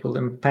do. That will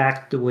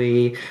impact the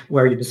way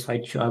where you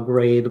decide to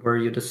upgrade, where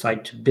you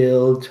decide to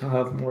build to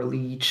have more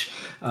leech.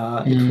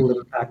 It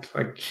will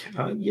impact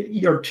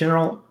your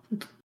general.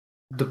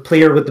 The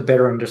player with the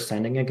better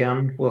understanding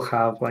again will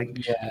have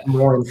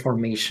more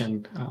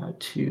information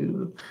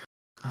to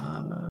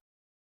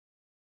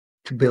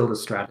build a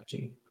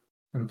strategy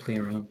and play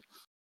around.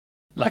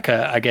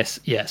 I guess,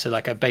 so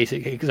like a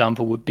basic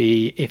example would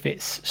be if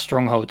it's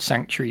Stronghold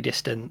Sanctuary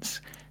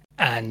distance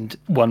and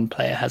one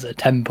player has a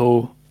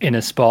temple in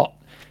a spot,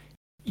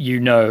 you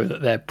know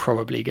that they're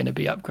probably going to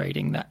be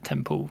upgrading that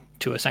temple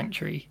to a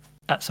sanctuary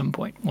at some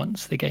point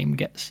once the game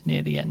gets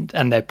near the end,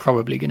 and they're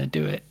probably going to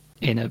do it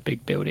in a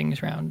big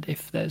buildings round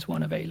if there's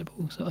one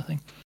available, sort of thing.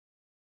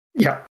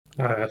 Yeah.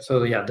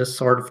 This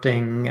sort of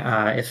thing,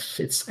 if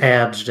it's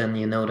edge, then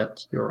you know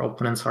that your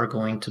opponents are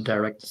going to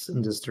direct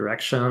in this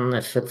direction.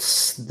 If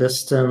it's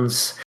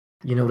distance,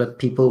 you know that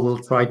people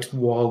will try to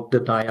walk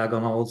the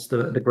diagonals,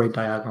 the great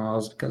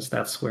diagonals, because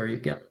that's where you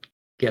get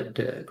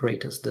the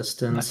greatest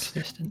distance.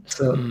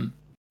 So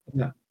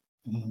yeah,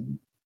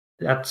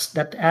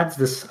 that adds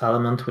this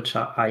element, which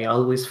I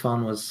always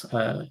found was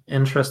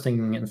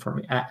interesting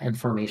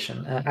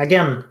information.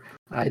 Again,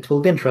 it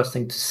will be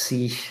interesting to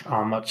see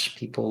how much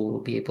people will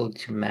be able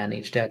to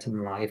manage that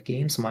in live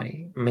games.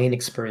 My main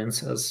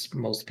experience, as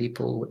most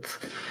people with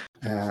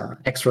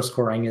extra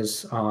scoring,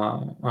 is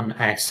on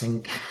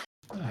async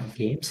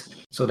games.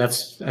 So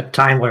that's a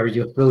time where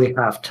you really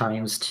have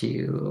times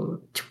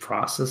to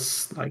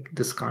process like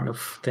this kind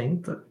of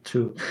thing,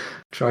 to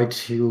try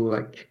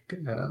to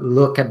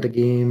look at the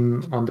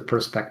game on the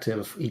perspective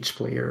of each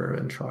player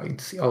and trying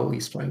to see,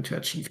 he's trying to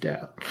achieve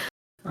that.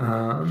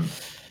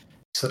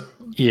 So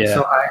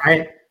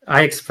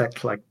I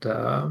expect like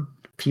the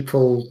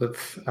people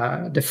with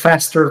the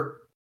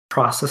faster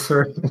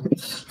processor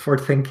for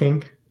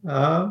thinking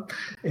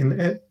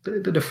in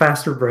the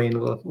faster brain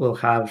will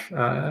have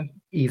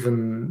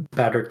even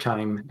better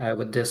time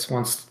with this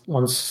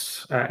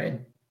once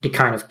they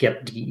kind of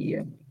get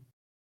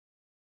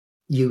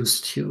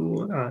used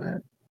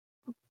to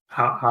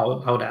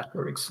how that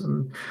works.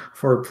 And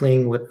for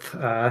playing with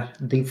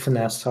Deep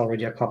Finesse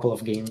already a couple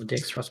of games with the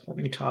extra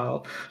scoring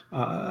tile,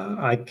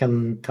 I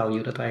can tell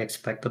you that I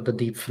expect that the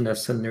Deep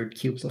Finesse and Nerd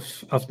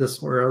Cubes of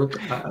this world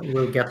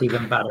will get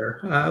even better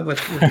with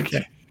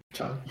okay.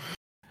 tile.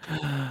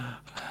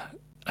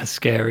 a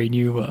scary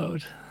new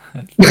world.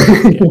 That's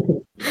scary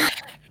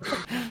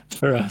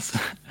for us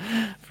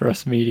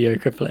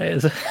mediocre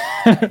players.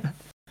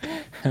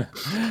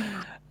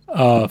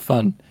 Oh,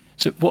 fun.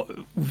 So what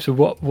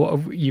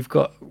have you've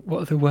got?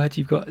 What are the words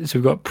you've got? So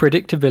we've got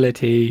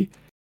predictability.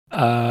 What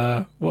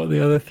are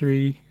the other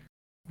three?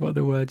 What are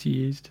the words you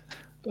used?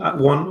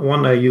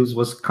 One I used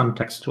was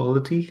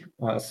contextuality,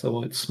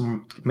 so it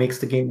makes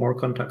the game more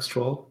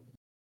contextual.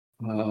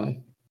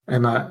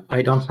 And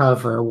I don't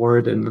have a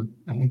word in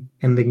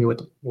ending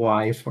with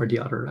Y for the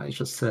other. I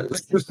just said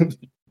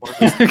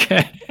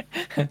Okay.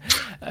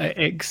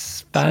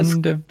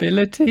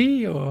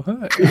 Expandability or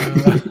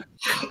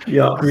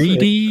yeah,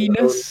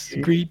 greediness?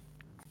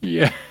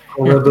 Yeah.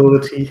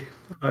 Probability.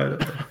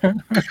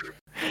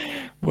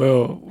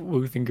 Well,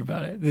 we'll think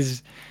about it.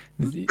 This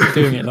is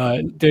doing it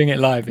live. Doing it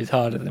live is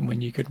harder than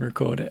when you could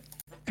record it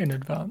in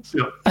advance.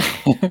 Yeah.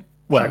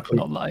 Well, Exactly.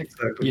 not live.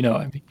 Exactly. You know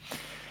what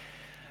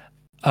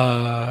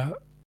I mean.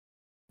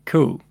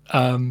 Cool.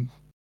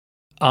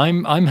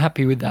 I'm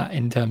happy with that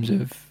in terms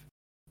of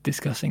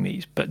discussing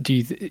these. But do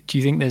you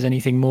think there's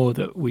anything more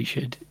that we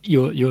should?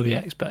 You're the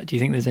expert. Do you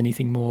think there's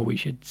anything more we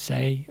should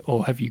say,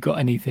 or have you got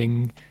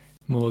anything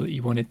more that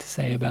you wanted to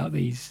say about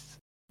these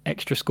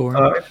extra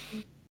scoring?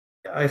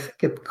 I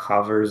think it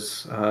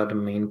covers the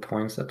main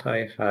points that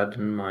I had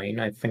in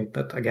mind. I think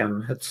that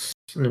again, it's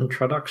an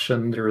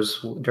introduction.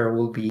 There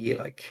will be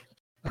like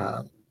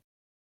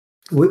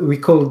we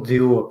could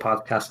do a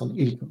podcast on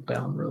each of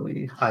them,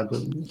 really. I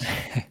believe,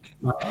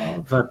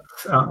 but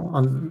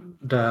on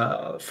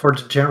for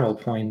the general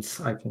points,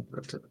 I think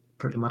that it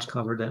pretty much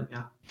covered them.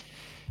 Yeah.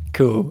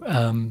 Cool.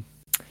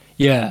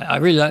 Yeah, I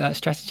really like that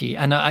strategy,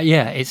 and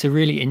yeah, it's a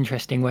really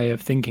interesting way of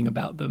thinking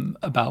about them,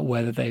 about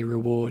whether they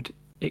reward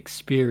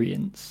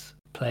experience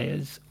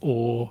players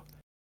or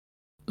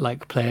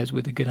like players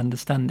with a good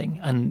understanding.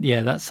 And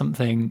yeah, that's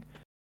something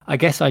I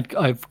guess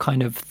I've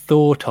kind of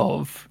thought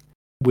of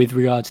with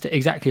regards to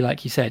exactly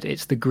like you said,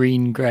 it's the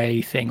green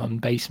grey thing on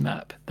base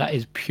map that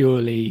is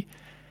purely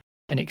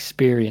an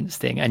experience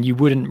thing, and you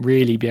wouldn't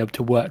really be able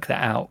to work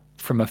that out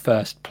from a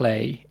first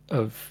play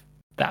of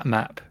that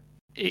map.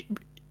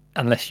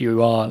 Unless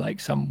you are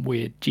like some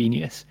weird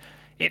genius,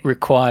 it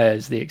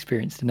requires the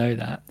experience to know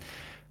that.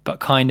 But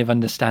kind of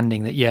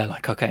understanding that, yeah,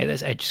 like, okay,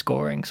 there's edge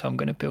scoring, so I'm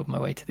going to build my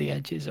way to the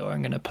edges, or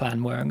I'm going to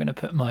plan where I'm going to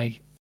put my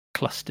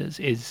clusters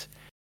is,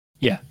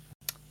 yeah,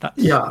 that's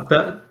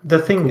the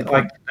thing cool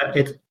like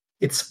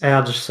it's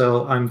edge,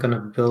 so I'm gonna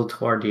build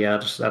toward the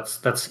edge.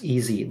 That's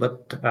easy.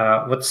 But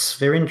what's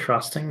very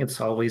interesting,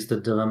 it's always the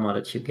dilemma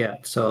that you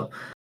get. So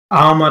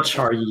how much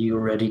are you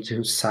ready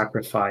to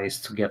sacrifice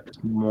to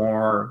get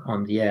more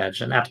on the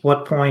edge? And at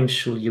what point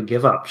should you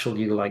give up? Should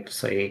you like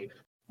say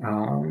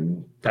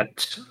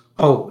that,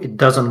 oh, it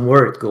doesn't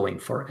work going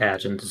for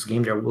edge in this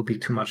game, there will be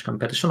too much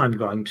competition, I'm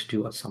going to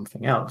do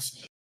something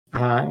else.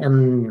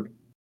 And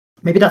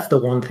maybe that's the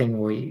one thing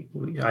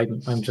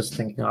I'm just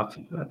thinking of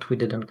that we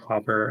didn't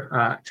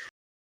cover.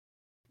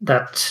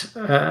 That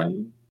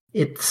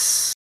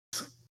it's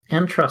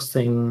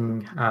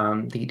interesting.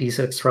 These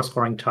extra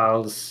scoring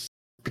tiles,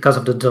 because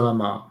of the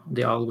dilemma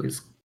they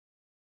always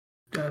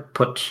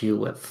put you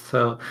with.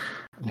 So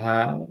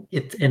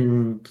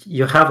and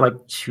you have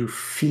like to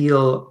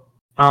feel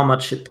how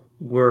much it's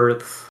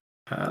worth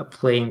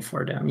playing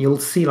for them. You'll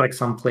see like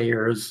some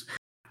players.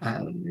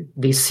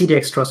 They see the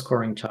extra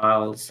scoring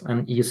tiles,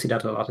 and you see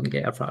that a lot in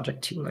Gaia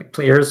Project too. Like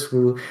players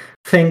who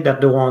think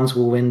that the ones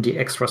who win the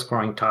extra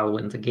scoring tile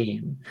win the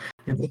game,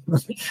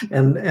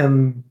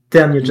 and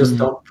then you just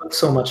don't put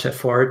so much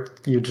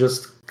effort. You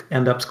just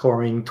end up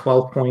scoring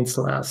 12 points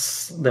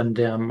less than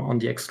them on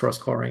the extra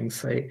scoring,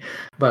 say,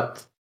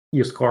 but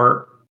you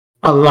score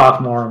a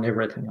lot more on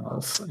everything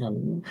else,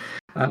 and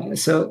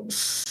so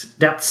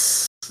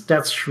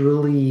that's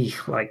really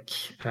like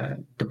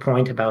the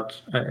point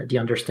about the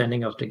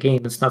understanding of the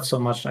game. It's not so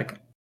much like,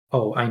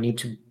 oh, I need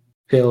to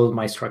build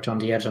my structure on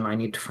the edge and I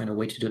need to find a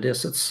way to do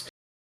this. It's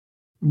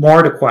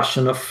more the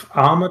question of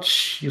how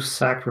much you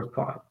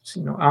sacrifice.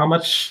 How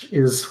much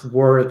is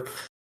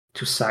worth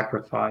to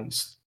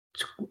sacrifice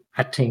to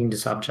attain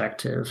this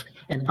objective,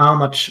 and how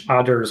much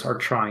others are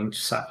trying to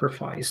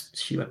sacrifice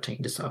to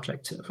attain this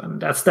objective.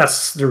 And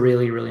that's the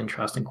really, really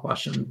interesting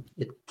question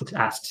it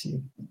asks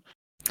you.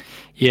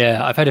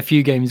 Yeah, I've had a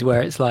few games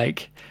where it's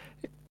like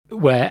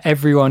where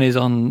everyone is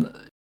on.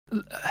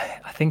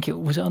 I think it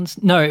was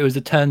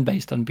a turn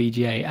based on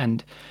BGA,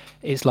 and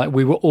it's like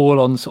we were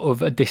all on sort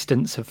of a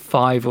distance of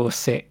 5 or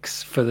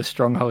 6 for the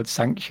Stronghold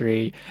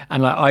Sanctuary,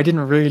 and like I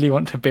didn't really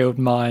want to build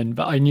mine,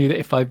 but I knew that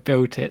if I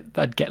built it,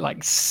 I'd get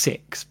like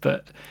 6,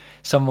 but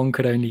someone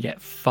could only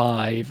get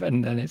 5,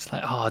 and then it's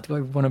like, oh, do I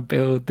want to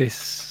build this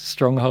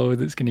stronghold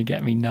that's going to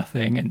get me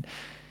nothing? And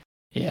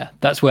yeah,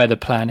 that's where the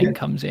planning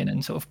comes in,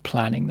 and sort of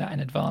planning that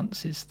in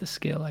advance is the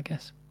skill, I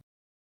guess.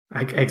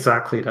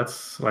 Exactly,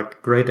 that's like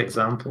a great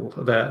example.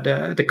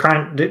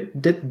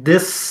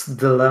 This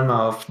dilemma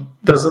of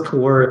does it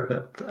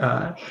work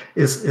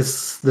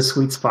is the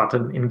sweet spot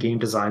in game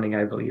designing.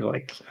 I believe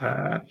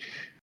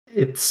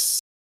it's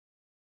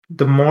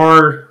the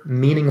more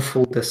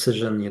meaningful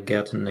decision you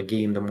get in the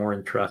game, the more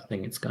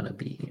interesting it's going to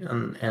be.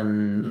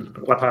 And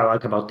what I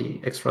like about the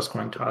extra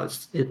scoring tile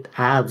is it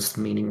adds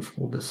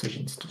meaningful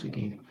decisions to the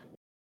game.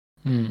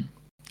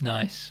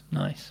 Nice.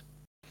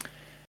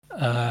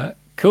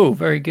 Cool,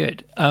 very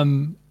good.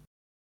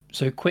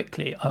 So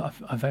quickly,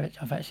 I've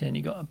actually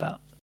only got about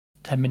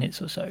 10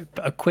 minutes or so,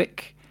 but a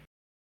quick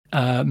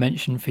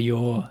mention for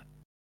your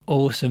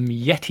awesome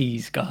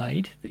Yetis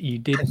guide that you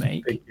did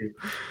make. Thank you.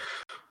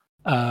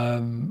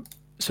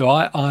 So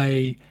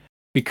I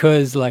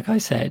because like I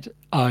said,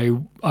 I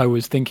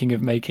was thinking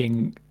of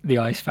making the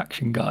Ice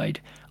Faction guide.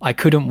 I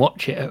couldn't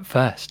watch it at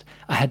first.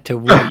 I had to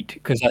wait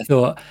because I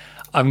thought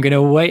I'm going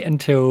to wait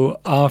until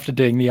after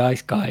doing the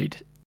Ice guide,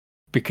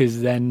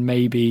 because then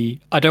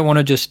maybe I don't want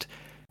to just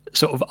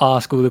sort of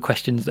ask all the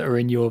questions that are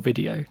in your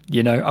video.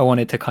 I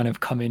wanted to kind of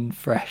come in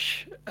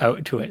fresh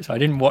out to it. So I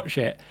didn't watch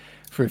it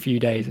for a few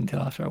days until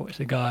after I watched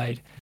the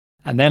guide.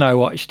 And then I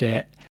watched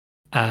it,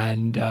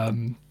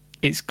 and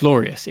it's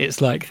glorious.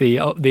 It's like the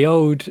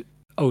old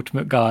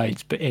Ultimate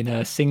guides, but in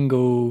a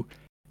single.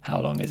 How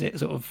long is it?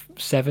 Sort of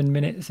 7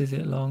 minutes. Is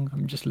it long?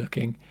 I'm just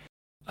looking.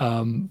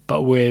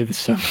 But with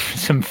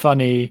some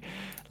funny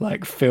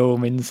like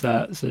film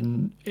inserts,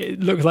 and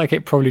it looks like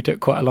it probably took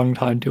quite a long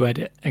time to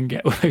edit and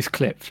get all those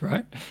clips,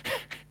 right?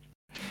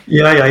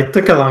 Yeah, it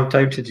took a long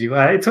time to do.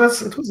 It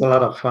was a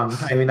lot of fun.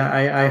 I mean,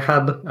 I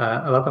had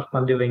a lot of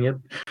fun doing it,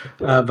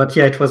 but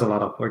yeah, it was a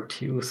lot of work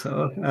too.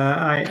 So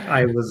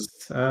I was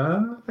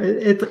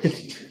it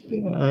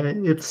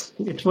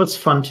was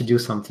fun to do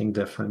something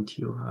different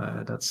too.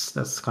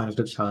 That's kind of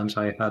the challenge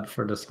I had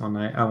for this one.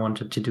 I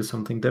wanted to do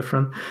something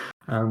different.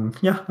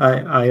 Yeah,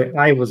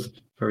 I was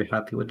very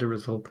happy with the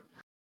result.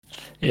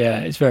 Yeah,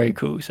 it's very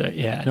cool. So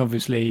yeah, and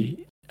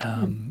obviously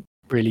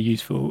really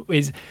useful.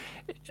 Is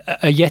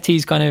a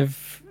Yeti's kind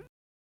of.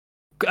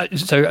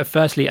 So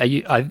firstly,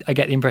 I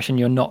get the impression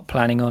you're not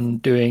planning on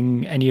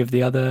doing any of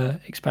the other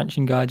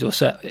expansion guides or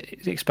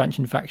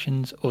expansion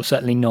factions, or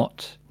certainly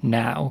not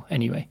now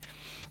anyway.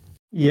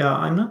 Yeah,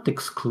 I'm not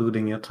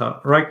excluding it.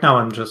 Right now,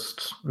 I'm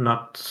just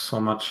not so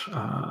much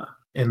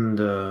in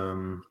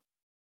the.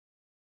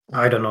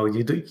 I don't know.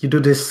 You do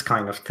this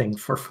kind of thing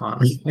for fun.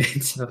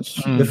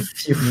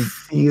 If you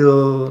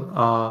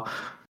feel,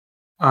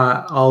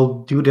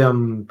 I'll do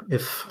them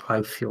if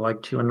I feel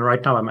like to. And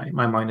right now,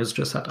 my mind is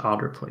just at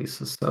other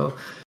places. So,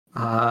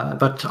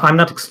 but I'm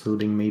not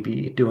excluding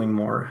maybe doing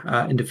more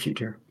in the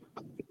future.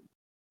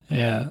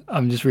 Yeah,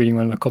 I'm just reading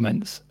one of the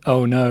comments.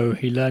 Oh no,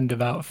 he learned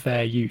about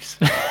fair use.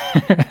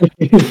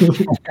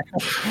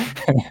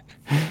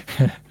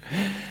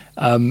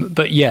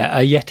 But yeah,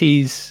 are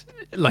Yetis,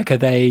 like, are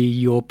they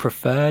your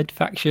preferred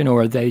faction,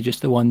 or are they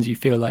just the ones you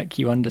feel like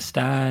you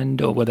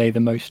understand, or were they the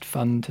most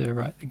fun to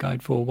write the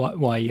guide for?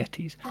 Why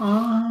Yetis?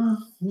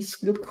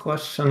 That's a good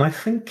question. I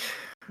think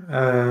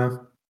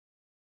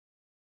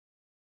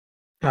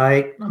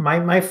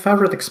my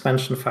favorite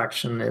expansion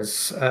faction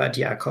is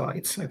the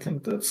Acolytes. I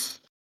think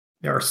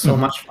they are so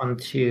much fun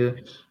to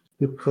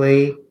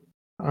play.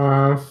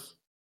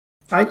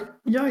 I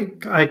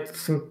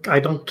think I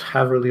don't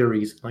have really a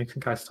reason. I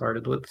think I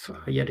started with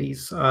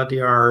Yetis. They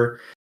are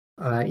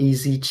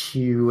easy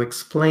to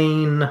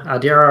explain.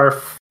 They are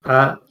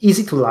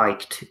easy to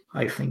like too,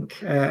 I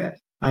think. I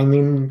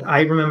mean,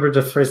 I remember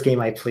the first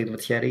game I played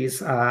with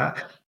Yetis.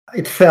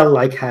 It felt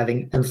like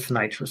having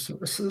infinite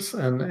resources,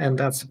 and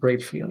that's a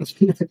great feeling.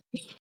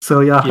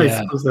 So yeah, I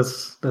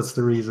suppose that's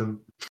the reason.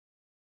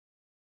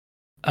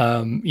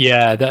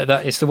 Yeah,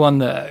 that it's the one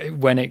that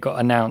when it got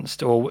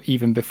announced, or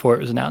even before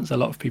it was announced, a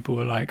lot of people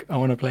were like, I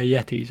want to play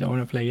Yetis, I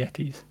want to play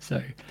Yetis.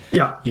 So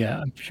yeah,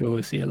 I'm sure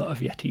we'll see a lot of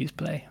Yetis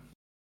play.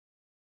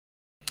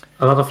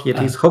 A lot of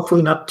Yetis,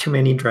 hopefully not too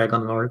many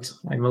Dragon Lords.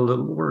 I'm a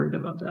little worried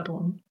about that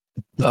one.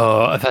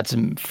 Oh, I've had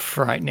some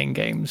frightening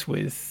games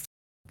with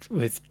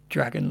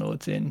Dragon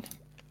Lords in.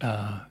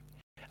 I'm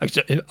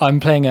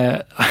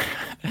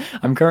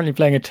currently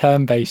playing a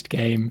turn-based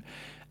game,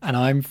 and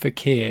I'm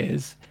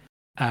Fakirs,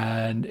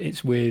 and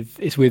it's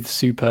with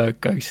Super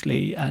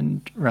Ghostly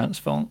and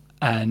Ransfont,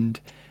 and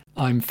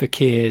I'm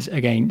Fakirs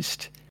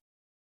against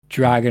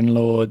Dragon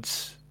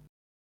Lords.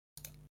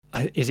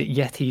 Is it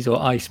Yetis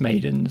or Ice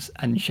Maidens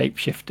and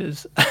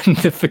Shapeshifters? And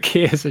the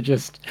Fakirs are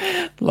just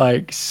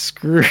like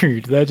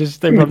screwed.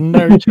 They've got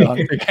no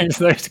chance against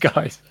those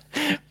guys.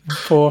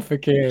 Poor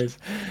Fakirs.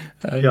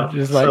 And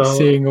just like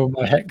seeing all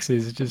my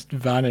hexes just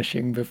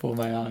vanishing before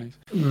my eyes.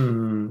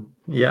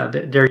 Yeah,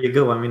 there you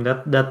go. I mean,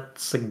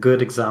 that's a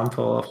good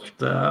example of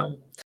the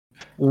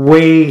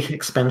way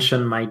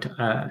expansion might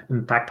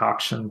impact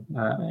auction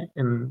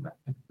in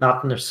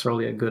not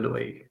necessarily a good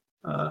way.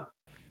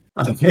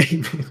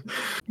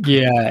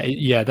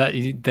 Yeah.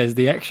 There's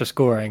the extra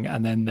scoring,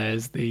 and then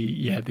there's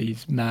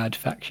these mad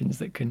factions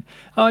that can.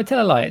 Oh, I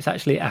tell a lie. It's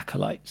actually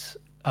Acolytes.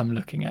 I'm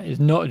looking at. It's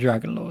not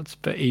Dragon Lords,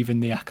 but even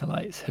the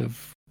Acolytes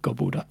have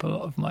gobbled up a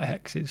lot of my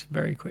hexes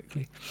very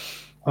quickly.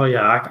 Oh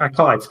yeah,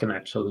 Acolytes can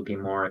actually be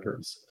more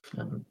aggressive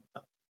than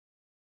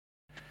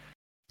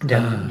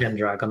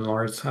Dragon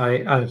Lords.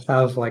 I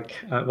have like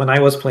when I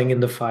was playing in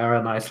the Fire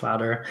and Ice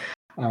Ladder,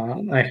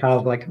 I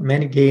have like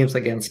many games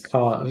against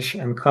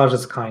Kaj, and Kaj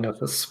is kind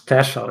of a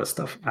specialist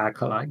of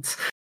acolytes.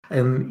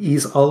 And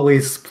he's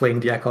always playing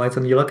the acolytes.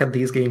 And you look at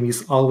these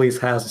games, he always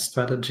has a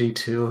strategy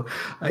to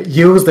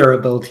use their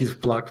abilities to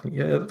block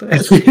me,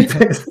 which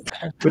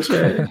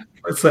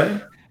it's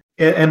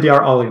and they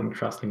are all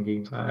interesting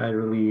games. I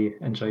really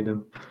enjoy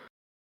them.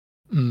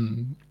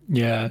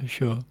 Yeah,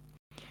 sure.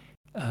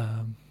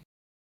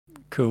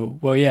 Cool.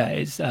 Well, yeah,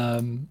 it's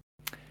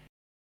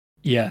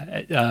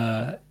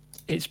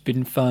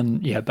been fun.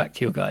 Yeah, back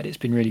to your guide. It's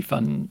been really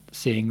fun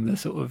seeing the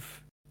sort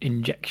of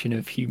injection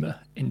of humor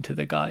into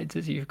the guides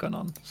as you've gone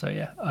on. So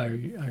yeah, I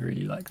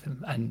really like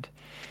them, and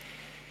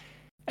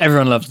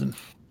everyone loves them.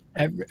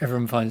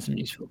 Everyone finds them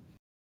useful.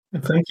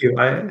 Thank you.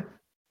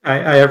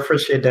 I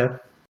appreciate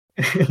that.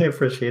 I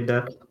appreciate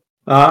that.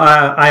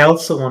 I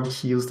also want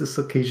to use this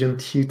occasion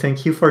to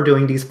thank you for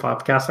doing these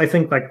podcasts. I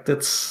think like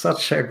that's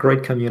such a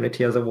great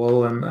community as a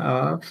whole, and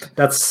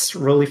that's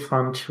really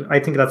fun. I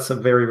think that's a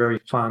very, very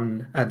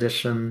fun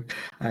addition.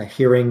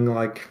 Hearing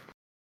like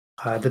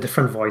the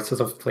different voices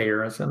of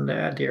players, and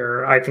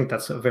I think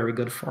that's a very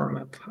good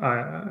format.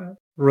 I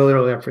really,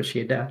 really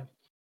appreciate that.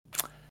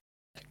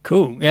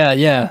 Cool.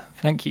 Yeah.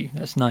 Thank you.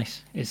 That's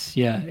nice.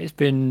 It's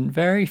been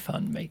very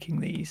fun making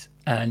these,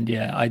 and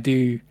yeah, I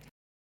do.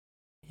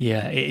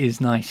 Yeah, it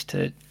is nice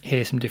to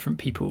hear some different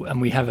people,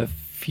 and we have a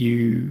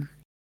few,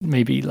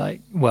 maybe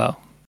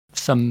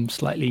some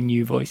slightly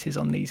new voices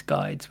on these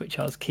guides, which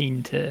I was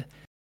keen to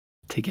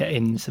get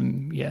in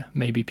some,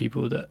 maybe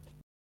people that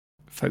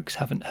folks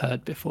haven't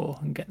heard before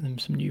and get them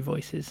some new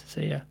voices. So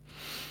yeah.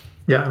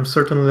 Yeah, I'm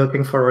certainly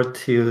looking forward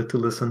to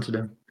listen to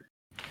them.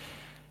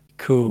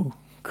 Cool.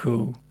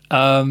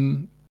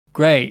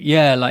 Great.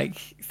 Yeah,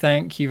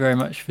 thank you very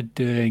much for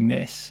doing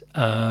this.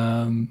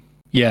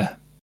 Yeah,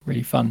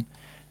 really fun.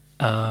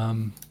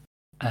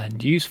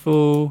 And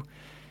useful.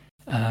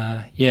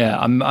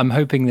 I'm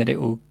hoping that it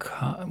will.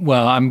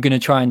 Well, I'm going to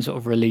try and sort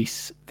of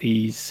release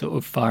these sort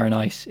of Fire and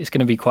Ice. It's going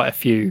to be quite a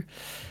few,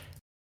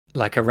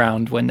 like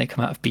around when they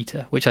come out of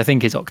beta, which I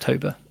think is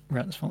October.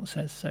 Ransfont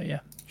says so.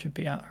 Yeah, should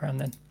be out around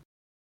then.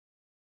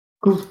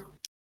 Cool.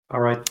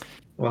 All right.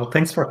 Well,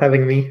 thanks for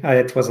having me.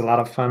 It was a lot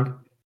of fun.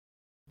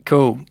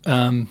 Cool.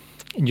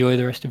 Enjoy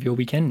the rest of your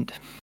weekend.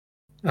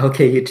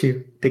 Okay, you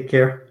too. Take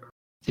care.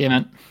 See you,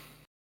 man.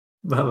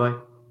 Bye-bye.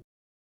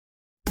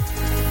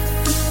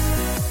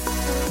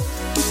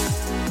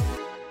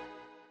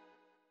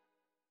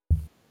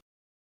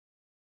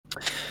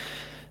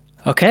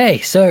 Okay,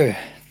 so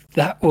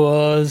that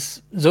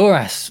was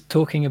Zoras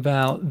talking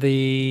about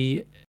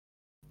the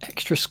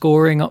extra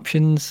scoring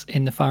options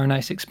in the Fire and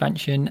Ice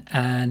expansion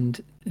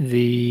and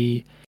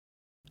the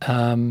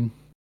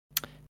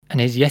and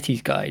his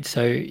Yeti's guide.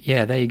 So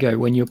yeah, there you go.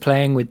 When you're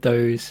playing with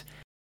those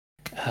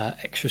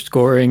extra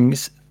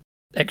scorings,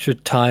 extra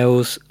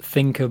tiles,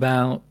 think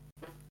about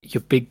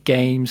your big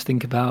games.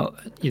 Think about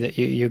that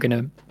you're going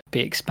to be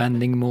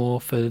expanding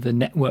more for the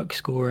network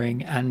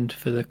scoring and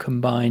for the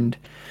combined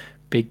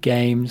big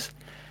games.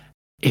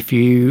 If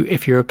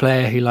you're a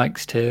player who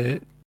likes to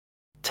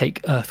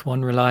take Earth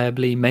 1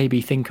 reliably,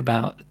 maybe think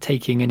about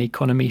taking an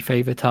economy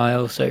favor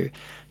tile, so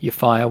your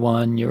Fire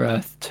 1, your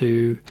Earth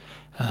 2,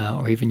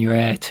 or even your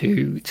Air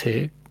 2,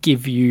 to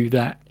give you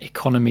that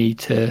economy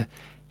to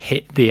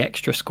hit the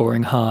extra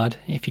scoring hard.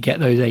 If you get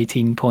those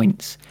 18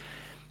 points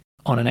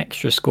on an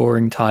extra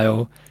scoring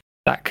tile,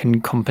 that can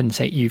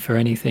compensate you for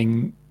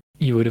anything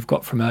you would have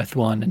got from Earth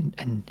 1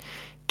 and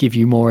give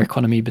you more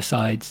economy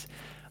besides.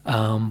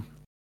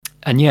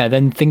 And yeah,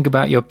 then think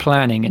about your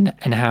planning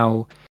and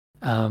how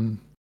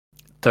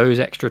those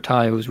extra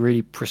tiles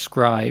really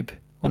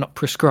not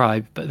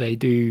prescribe, but they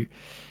do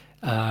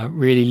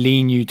really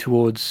lean you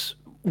towards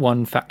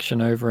one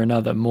faction over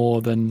another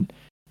more than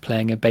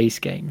playing a base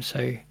game.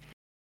 So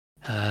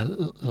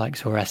like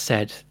Zoras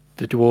said,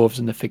 the dwarves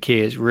and the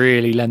fakirs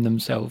really lend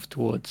themselves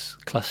towards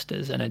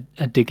clusters, and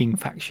a digging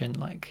faction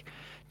like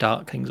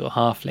darklings or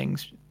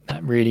halflings,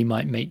 that really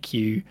might make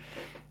you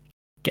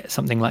get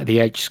something like the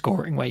edge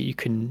scoring where you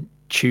can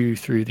chew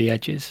through the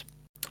edges.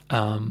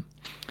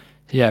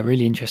 Yeah,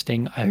 really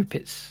interesting. I hope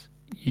it's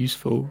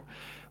useful.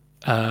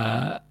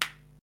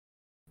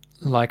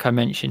 Like I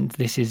mentioned,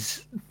 this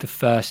is the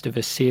first of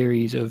a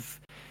series of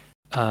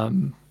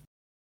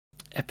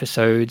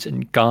episodes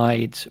and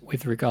guides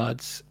with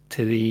regards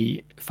to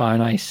the Fire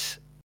and Ice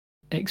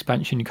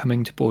expansion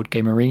coming to Board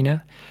Game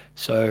Arena.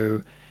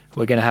 So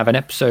we're going to have an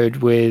episode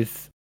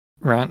with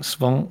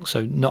Ransfont,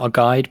 so not a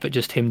guide, but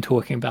just him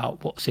talking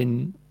about what's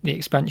in the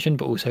expansion,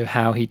 but also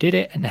how he did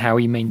it and how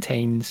he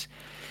maintains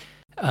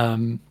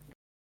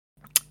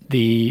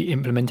the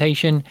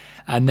implementation.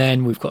 And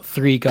then we've got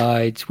 3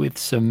 guides with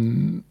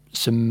some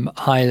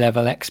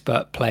high-level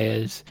expert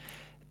players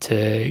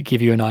to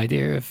give you an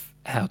idea of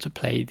how to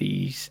play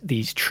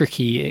these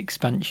tricky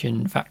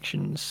expansion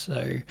factions.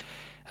 So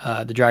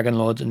the Dragon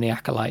Lords and the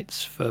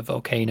Acolytes for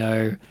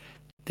Volcano,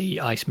 the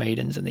Ice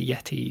Maidens and the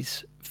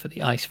Yetis for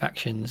the Ice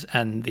factions,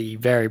 and the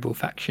variable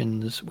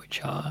factions,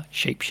 which are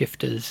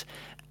Shapeshifters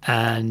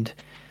and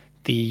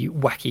the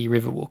wacky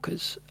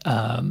Riverwalkers.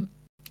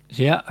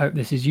 yeah, I hope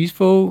this is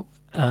useful.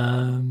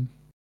 Thanks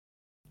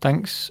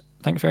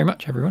very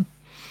much, everyone.